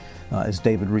email, as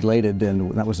David related,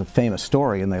 and that was a famous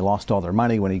story, and they lost all their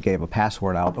money when he gave a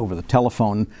password out over the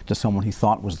telephone to someone he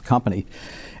thought was the company.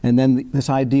 And then this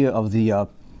idea of the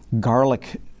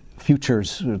garlic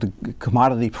futures, the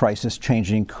commodity prices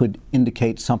changing, could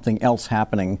indicate something else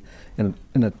happening in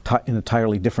an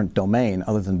entirely different domain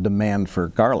other than demand for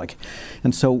garlic.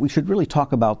 And so we should really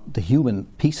talk about the human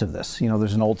piece of this.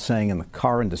 There's an old saying in the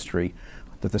car industry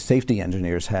that the safety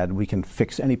engineers had: we can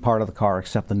fix any part of the car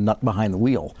except the nut behind the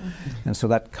wheel. Mm-hmm. And so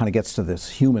that kind of gets to this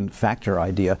human factor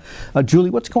idea. Julie,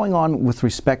 what's going on with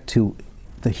respect to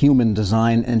the human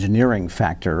design engineering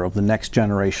factor of the next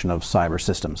generation of cyber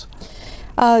systems?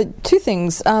 Two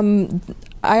things.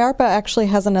 IARPA actually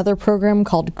has another program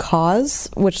called CAUSE,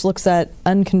 which looks at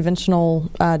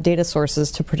unconventional data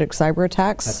sources to predict cyber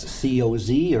attacks. That's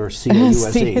COZ or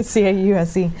CAUSE?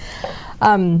 CAUSE.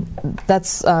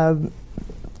 That's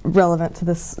relevant to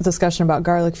this discussion about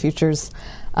garlic futures.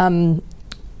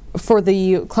 For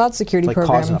the cloud security like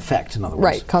program, cause and effect, in other words.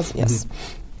 Right, cause, yes.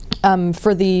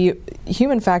 For the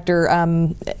human factor,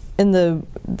 in the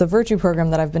Virtue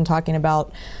program that I've been talking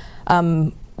about,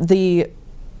 the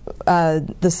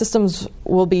systems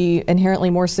will be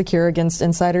inherently more secure against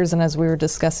insiders, and as we were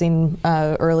discussing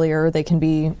earlier, they can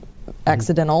be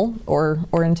accidental or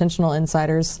intentional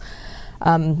insiders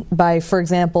by, for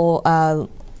example,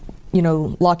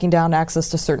 locking down access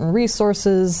to certain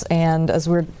resources, and as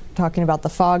we were talking about the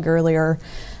fog earlier,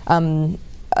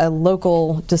 a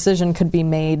local decision could be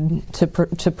made to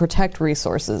protect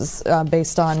resources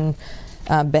based on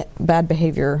bad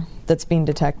behavior that's being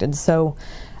detected. So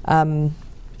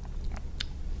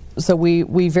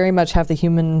we very much have the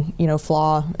human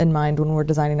flaw in mind when we're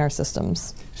designing our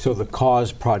systems. So the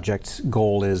CAUSE project's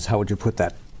goal is, how would you put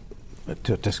that,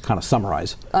 to just kind of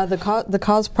summarize? The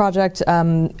CAUSE project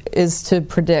is to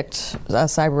predict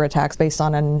cyber attacks based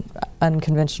on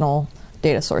unconventional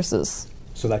data sources.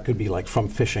 So that could be like from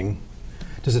phishing.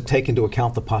 Does it take into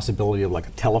account the possibility of like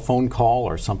a telephone call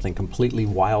or something completely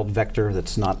wild vector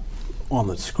that's not on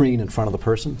the screen in front of the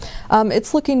person?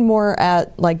 It's looking more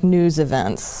at like news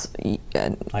events.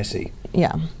 I see.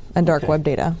 Yeah, and dark web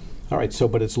data. All right,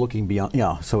 but it's looking beyond,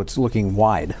 so it's looking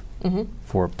wide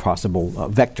for possible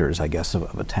vectors, I guess,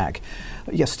 of attack.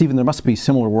 Yes, Stephen, there must be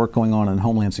similar work going on in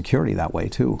Homeland Security that way,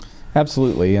 too.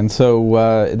 Absolutely, and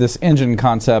so this engine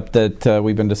concept that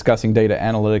we've been discussing, data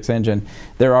analytics engine,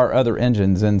 there are other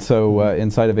engines, and so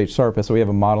inside of HSARPA, so we have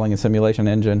a modeling and simulation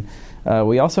engine.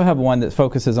 We also have one that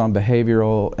focuses on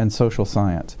behavioral and social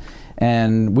science.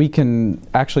 And we can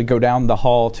actually go down the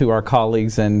hall to our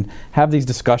colleagues and have these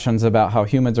discussions about how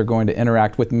humans are going to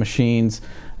interact with machines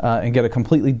and get a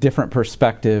completely different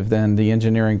perspective than the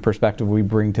engineering perspective we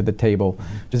bring to the table,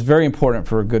 which is very important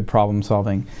for good problem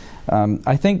solving.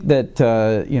 I think that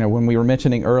when we were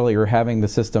mentioning earlier having the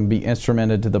system be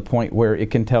instrumented to the point where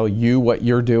it can tell you what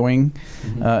you're doing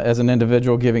as an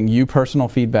individual, giving you personal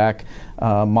feedback,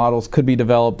 models could be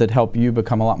developed that help you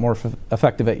become a lot more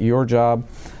effective at your job.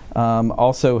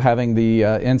 Also having the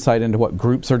insight into what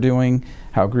groups are doing,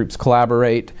 how groups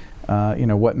collaborate,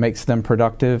 what makes them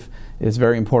productive is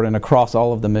very important across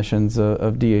all of the missions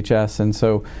of DHS. And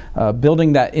so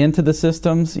building that into the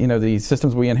systems, the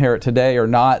systems we inherit today are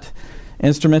not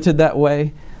instrumented that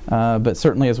way. But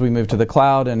certainly as we move to the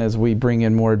cloud and as we bring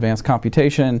in more advanced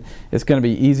computation, it's going to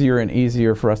be easier and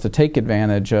easier for us to take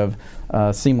advantage of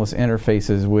seamless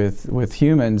interfaces with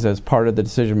humans as part of the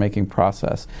decision-making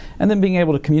process. And then being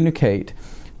able to communicate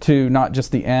to not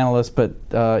just the analysts, but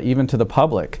even to the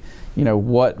public,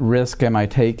 what risk am I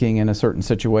taking in a certain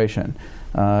situation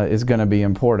is going to be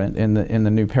important in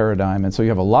the new paradigm. And so you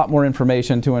have a lot more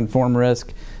information to inform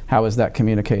risk. How is that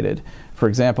communicated? For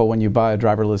example, when you buy a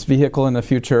driverless vehicle in the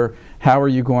future, how are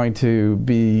you going to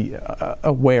be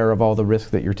aware of all the risk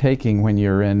that you're taking when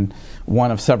you're in one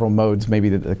of several modes maybe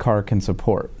that the car can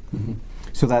support? Mm-hmm.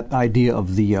 So that idea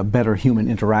of the better human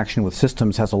interaction with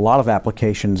systems has a lot of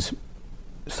applications,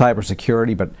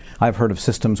 cybersecurity, but I've heard of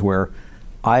systems where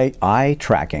eye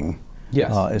tracking,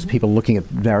 as people looking at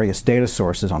various data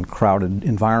sources on crowded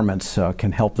environments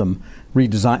can help them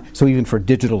redesign. So even for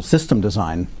digital system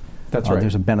design, that's right.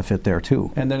 There's a benefit there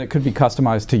too. And then it could be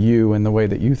customized to you in the way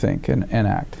that you think and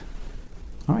act.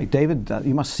 All right, David,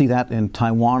 you must see that in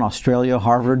Taiwan, Australia,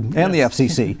 Harvard, and the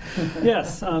FCC.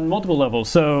 Yes, on multiple levels.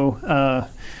 So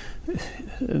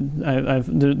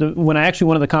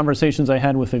one of the conversations I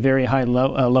had with a very high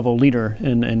level leader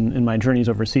in my journeys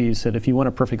overseas said, if you want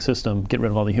a perfect system, get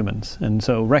rid of all the humans. And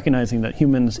so recognizing that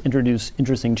humans introduce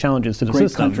interesting challenges to the Great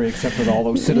system. Great country, except for all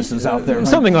those citizens out there. Right?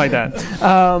 Something like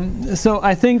that. So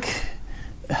I think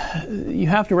you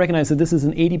have to recognize that this is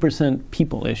an 80%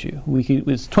 people issue.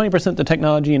 It's 20% the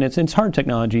technology, and it's hard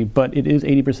technology, but it is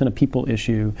 80% a people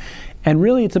issue. And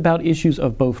really it's about issues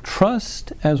of both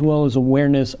trust as well as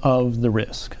awareness of the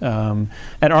risk.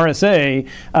 At RSA,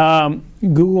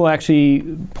 Google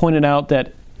actually pointed out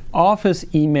that office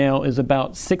email is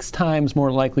about 6 times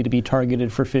more likely to be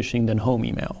targeted for phishing than home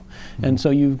email. And so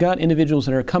you've got individuals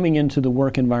that are coming into the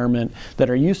work environment that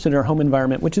are used to their home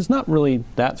environment, which is not really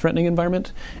that threatening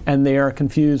environment, and they are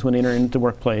confused when they enter into the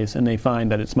workplace and they find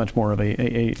that it's much more of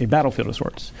a battlefield of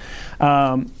sorts.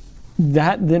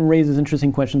 That then raises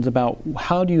interesting questions about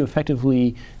how do you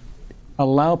effectively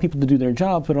allow people to do their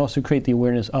jobs, but also create the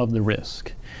awareness of the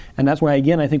risk. And that's why,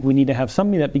 again, I think we need to have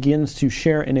somebody that begins to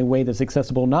share in a way that's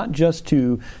accessible not just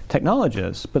to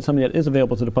technologists, but something that is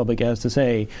available to the public, as to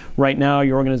say, right now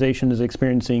your organization is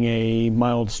experiencing a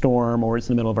mild storm, or it's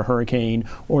in the middle of a hurricane,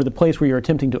 or the place where you're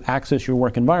attempting to access your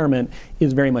work environment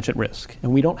is very much at risk.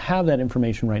 And we don't have that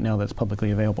information right now that's publicly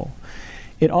available.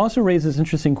 It also raises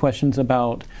interesting questions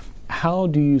about how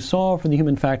do you solve for the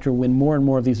human factor when more and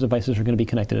more of these devices are going to be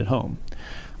connected at home?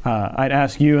 I'd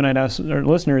ask you and I'd ask our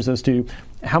listeners as to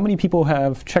how many people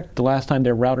have checked the last time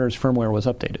their router's firmware was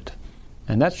updated?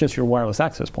 And that's just your wireless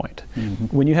access point.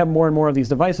 Mm-hmm. When you have more and more of these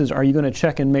devices, are you going to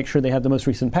check and make sure they have the most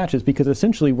recent patches? Because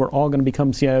essentially we're all going to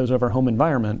become CIOs of our home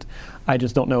environment. I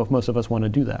just don't know if most of us want to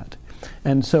do that.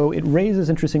 And so it raises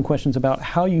interesting questions about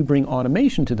how you bring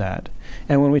automation to that.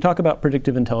 And when we talk about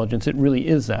predictive intelligence, it really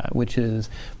is that, which is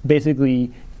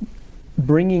basically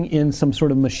bringing in some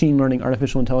sort of machine learning,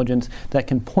 artificial intelligence that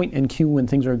can point and cue when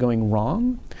things are going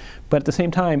wrong. But at the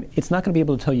same time, it's not going to be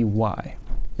able to tell you why.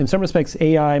 In some respects,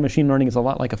 AI, machine learning, is a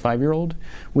lot like a 5-year-old,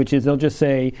 which is they'll just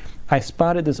say, I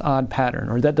spotted this odd pattern,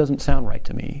 or that doesn't sound right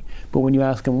to me. But when you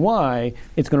ask them why,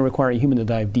 it's going to require a human to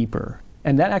dive deeper.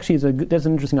 And that actually that's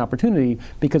an interesting opportunity,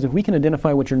 because if we can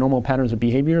identify what your normal patterns of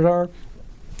behaviors are,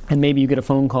 and maybe you get a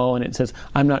phone call and it says,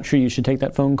 I'm not sure you should take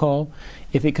that phone call.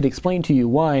 If it could explain to you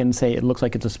why and say it looks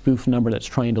like it's a spoof number that's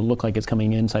trying to look like it's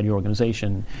coming inside your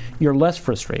organization, you're less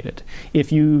frustrated.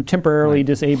 If you temporarily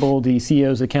disable the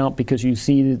CEO's account because you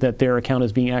see that their account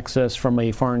is being accessed from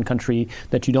a foreign country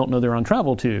that you don't know they're on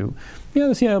travel to, the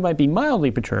CEO might be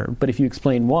mildly perturbed. But if you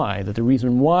explain why, that the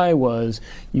reason why was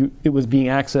it was being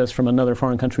accessed from another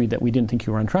foreign country that we didn't think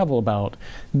you were on travel about,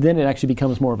 then it actually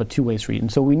becomes more of a two-way street. And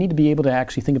so we need to be able to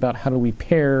actually think about how do we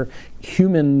pair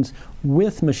humans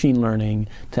with machine learning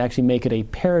to actually make it a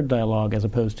paired dialogue as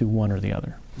opposed to one or the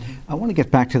other. I want to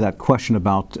get back to that question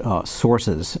about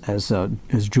sources,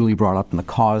 as Julie brought up in the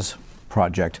CAUSE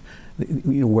project.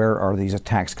 Where are these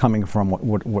attacks coming from?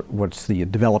 What's the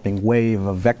developing wave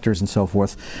of vectors and so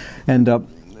forth? And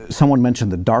someone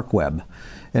mentioned the dark web,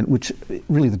 and which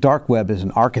really the dark web is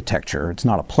an architecture. It's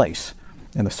not a place.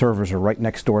 And the servers are right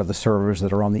next door to the servers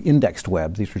that are on the indexed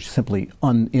web. These are simply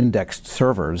unindexed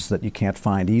servers that you can't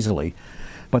find easily,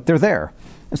 but they're there.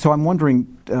 And so I'm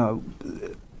wondering,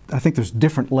 I think there's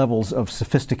different levels of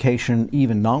sophistication,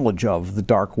 even knowledge of the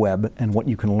dark web and what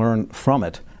you can learn from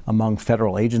it among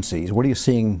federal agencies. What are you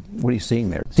seeing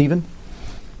there? Stephen?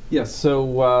 Yes,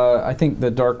 so I think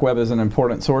the dark web is an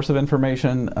important source of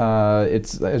information.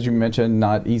 It's, as you mentioned,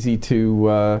 not easy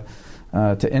to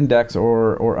index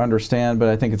or understand, but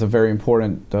I think it's a very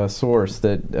important source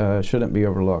that shouldn't be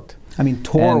overlooked. I mean,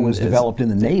 Tor was developed in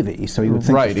the Navy, so you would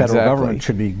think the federal government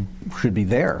should be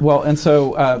there. Well, and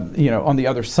so on the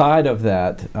other side of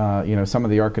that, some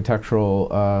of the architectural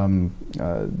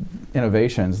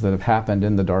innovations that have happened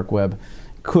in the dark web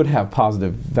could have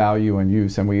positive value and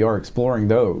use, and we are exploring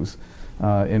those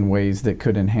in ways that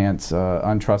could enhance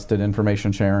untrusted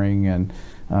information sharing and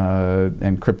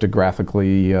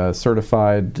cryptographically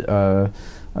certified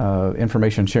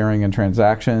information sharing and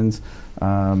transactions.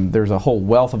 There's a whole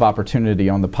wealth of opportunity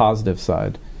on the positive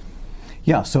side.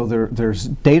 Yeah, so there's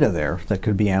data there that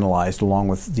could be analyzed along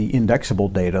with the indexable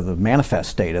data, the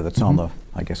manifest data that's on the,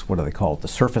 I guess, what do they call it, the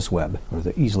surface web or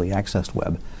the easily accessed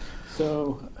web.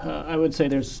 So I would say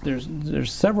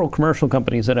there's several commercial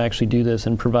companies that actually do this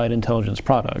and provide intelligence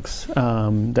products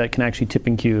that can actually tip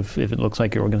and cue if it looks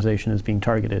like your organization is being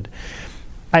targeted.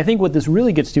 I think what this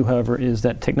really gets to, however, is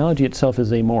that technology itself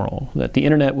is amoral, that the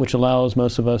internet, which allows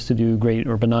most of us to do great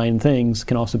or benign things,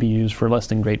 can also be used for less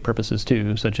than great purposes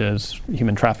too, such as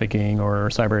human trafficking or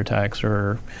cyber attacks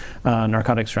or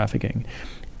narcotics trafficking.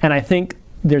 And I think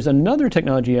there's another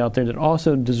technology out there that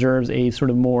also deserves a sort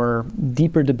of more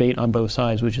deeper debate on both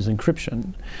sides, which is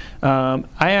encryption.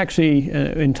 I actually,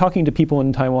 in talking to people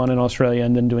in Taiwan and Australia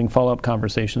and then doing follow-up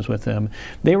conversations with them,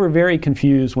 they were very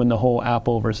confused when the whole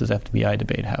Apple versus FBI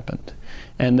debate happened.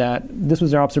 And that this was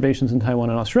their observations in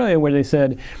Taiwan and Australia, where they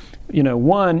said,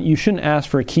 one, you shouldn't ask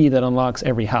for a key that unlocks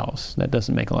every house. That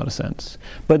doesn't make a lot of sense.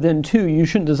 But then two, you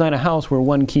shouldn't design a house where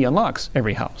one key unlocks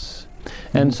every house.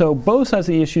 And so both sides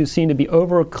of the issues seem to be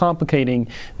overcomplicating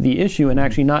the issue and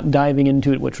actually not diving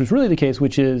into it, which was really the case,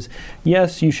 which is,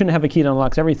 yes, you shouldn't have a key that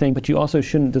unlocks everything, but you also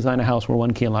shouldn't design a house where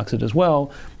one key unlocks it as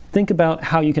well. Think about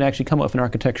how you can actually come up with an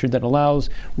architecture that allows,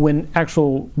 when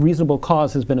actual reasonable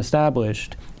cause has been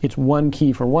established, it's one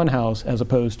key for one house as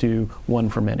opposed to one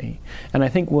for many. And I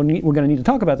think we're going to need to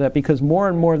talk about that because more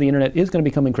and more of the internet is going to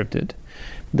become encrypted.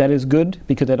 That is good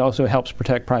because that also helps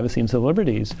protect privacy and civil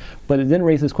liberties, but it then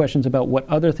raises questions about what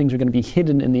other things are going to be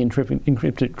hidden in the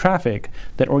encrypted traffic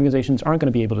that organizations aren't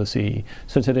going to be able to see,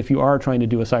 such that if you are trying to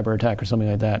do a cyber attack or something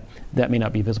like that, that may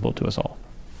not be visible to us all.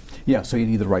 Yeah, so you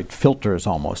need the right filters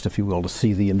almost, if you will, to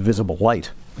see the invisible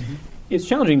light. It's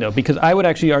challenging, though, because I would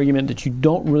actually argue that you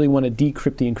don't really want to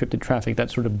decrypt the encrypted traffic. That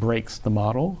sort of breaks the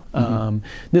model.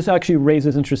 This actually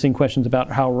raises interesting questions about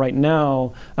how right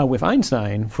now, with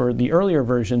Einstein, for the earlier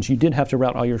versions, you did have to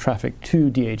route all your traffic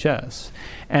to DHS.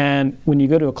 And when you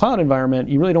go to a cloud environment,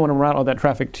 you really don't want to route all that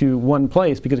traffic to one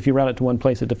place, because if you route it to one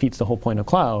place, it defeats the whole point of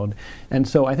cloud. And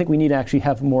so I think we need to actually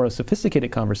have more a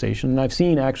sophisticated conversation. And I've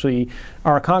seen actually,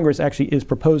 our Congress actually is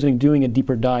proposing doing a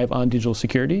deeper dive on digital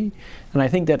security. And I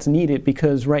think that's needed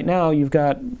because right now you've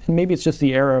got, and maybe it's just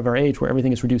the era of our age where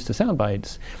everything is reduced to sound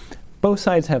bites. Both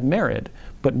sides have merit,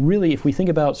 but really if we think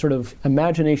about sort of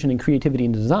imagination and creativity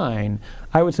and design,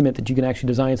 I would submit that you can actually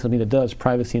design something that does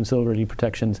privacy and civil liberty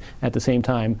protections at the same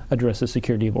time address the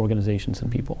security of organizations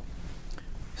and people.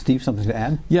 Steve, something to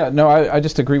add? Yeah, no, I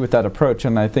just agree with that approach,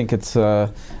 and I think it's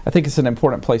an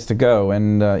important place to go.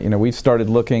 And we've started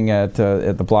looking at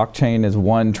the blockchain as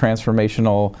one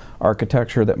transformational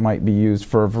architecture that might be used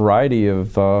for a variety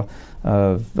of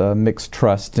mixed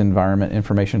trust environment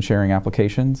information sharing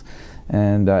applications.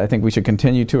 And I think we should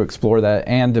continue to explore that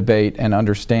and debate and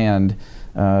understand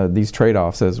these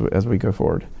trade-offs as we go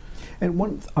forward. And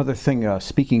one other thing,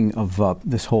 speaking of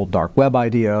this whole dark web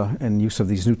idea and use of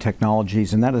these new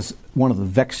technologies, and that is one of the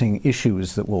vexing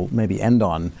issues that we'll maybe end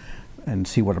on and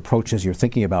see what approaches you're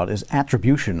thinking about, is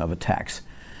attribution of attacks.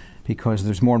 Because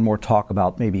there's more and more talk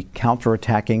about maybe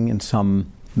counterattacking in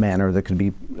some manner that could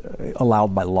be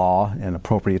allowed by law and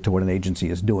appropriate to what an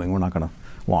agency is doing. We're not going to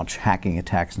launch hacking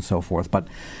attacks and so forth, but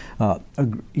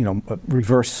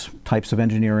reverse types of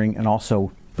engineering, and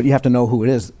also, but you have to know who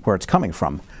it is, where it's coming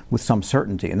from, with some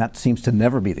certainty, and that seems to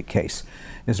never be the case.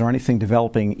 Is there anything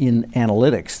developing in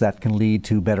analytics that can lead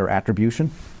to better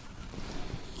attribution?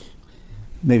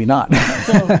 Maybe not.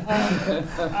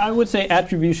 I would say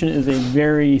attribution is a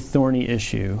very thorny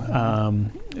issue,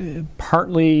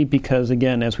 partly because,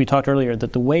 again, as we talked earlier,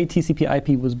 that the way TCP/IP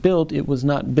was built, it was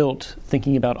not built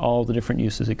thinking about all the different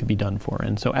uses it could be done for,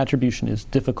 and so attribution is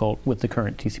difficult with the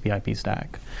current TCP/IP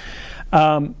stack.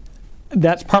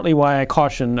 That's partly why I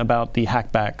caution about the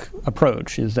hackback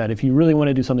approach, is that if you really want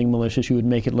to do something malicious, you would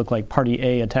make it look like party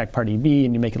A attacked party B,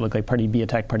 and you make it look like party B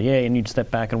attacked party A, and you'd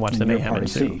step back and watch the mayhem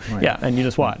ensue. Right. Yeah, and you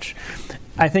just watch.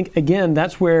 I think, again,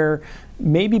 that's where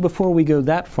maybe before we go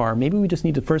that far, maybe we just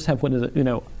need to first have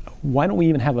why don't we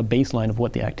even have a baseline of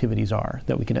what the activities are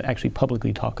that we can actually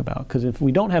publicly talk about? Because if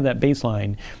we don't have that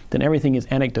baseline, then everything is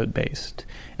anecdote-based,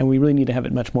 and we really need to have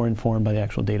it much more informed by the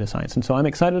actual data science. And so I'm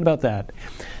excited about that.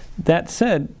 That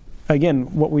said,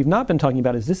 again, what we've not been talking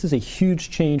about is this is a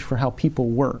huge change for how people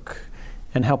work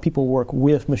and how people work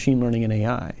with machine learning and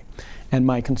AI. And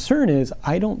my concern is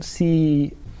I don't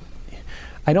see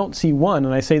one,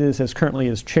 and I say this as currently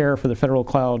as chair for the Federal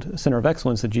Cloud Center of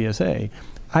Excellence at GSA,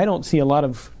 I don't see a lot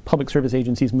of public service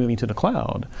agencies moving to the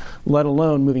cloud, let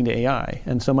alone moving to AI.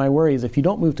 And so my worry is if you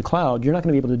don't move to cloud, you're not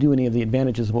going to be able to do any of the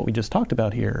advantages of what we just talked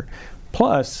about here.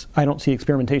 Plus, I don't see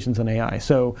experimentations in AI.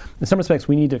 So in some respects,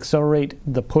 we need to accelerate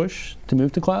the push to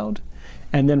move to cloud,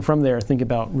 and then from there, think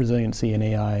about resiliency in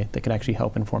AI that could actually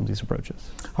help inform these approaches.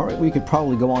 All right, we could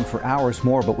probably go on for hours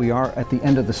more, but we are at the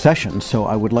end of the session, so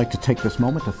I would like to take this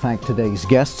moment to thank today's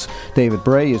guests. David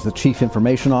Bray is the Chief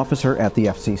Information Officer at the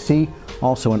FCC,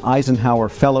 also an Eisenhower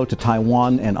Fellow to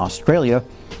Taiwan and Australia,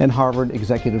 and Harvard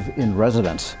Executive in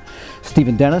Residence.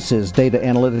 Stephen Dennis is Data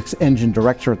Analytics Engine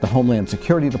Director at the Homeland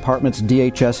Security Department's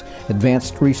DHS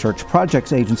Advanced Research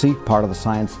Projects Agency, part of the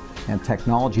Science and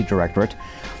Technology Directorate.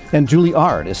 And Julie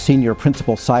Ard is Senior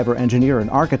Principal Cyber Engineer and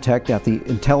Architect at the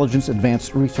Intelligence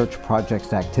Advanced Research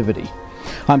Projects Activity.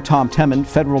 I'm Tom Temin,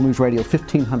 Federal News Radio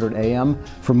 1500 AM.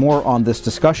 For more on this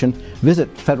discussion,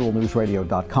 visit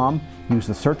federalnewsradio.com. Use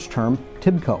the search term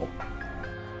TIBCO.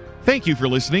 Thank you for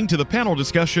listening to the panel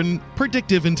discussion,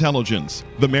 Predictive Intelligence,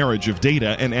 the Marriage of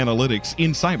Data and Analytics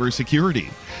in Cybersecurity,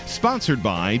 sponsored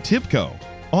by TIBCO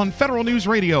on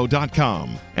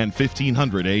federalnewsradio.com and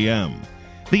 1500 AM.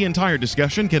 The entire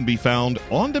discussion can be found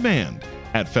on demand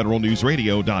at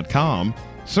federalnewsradio.com.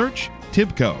 Search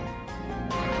TIBCO.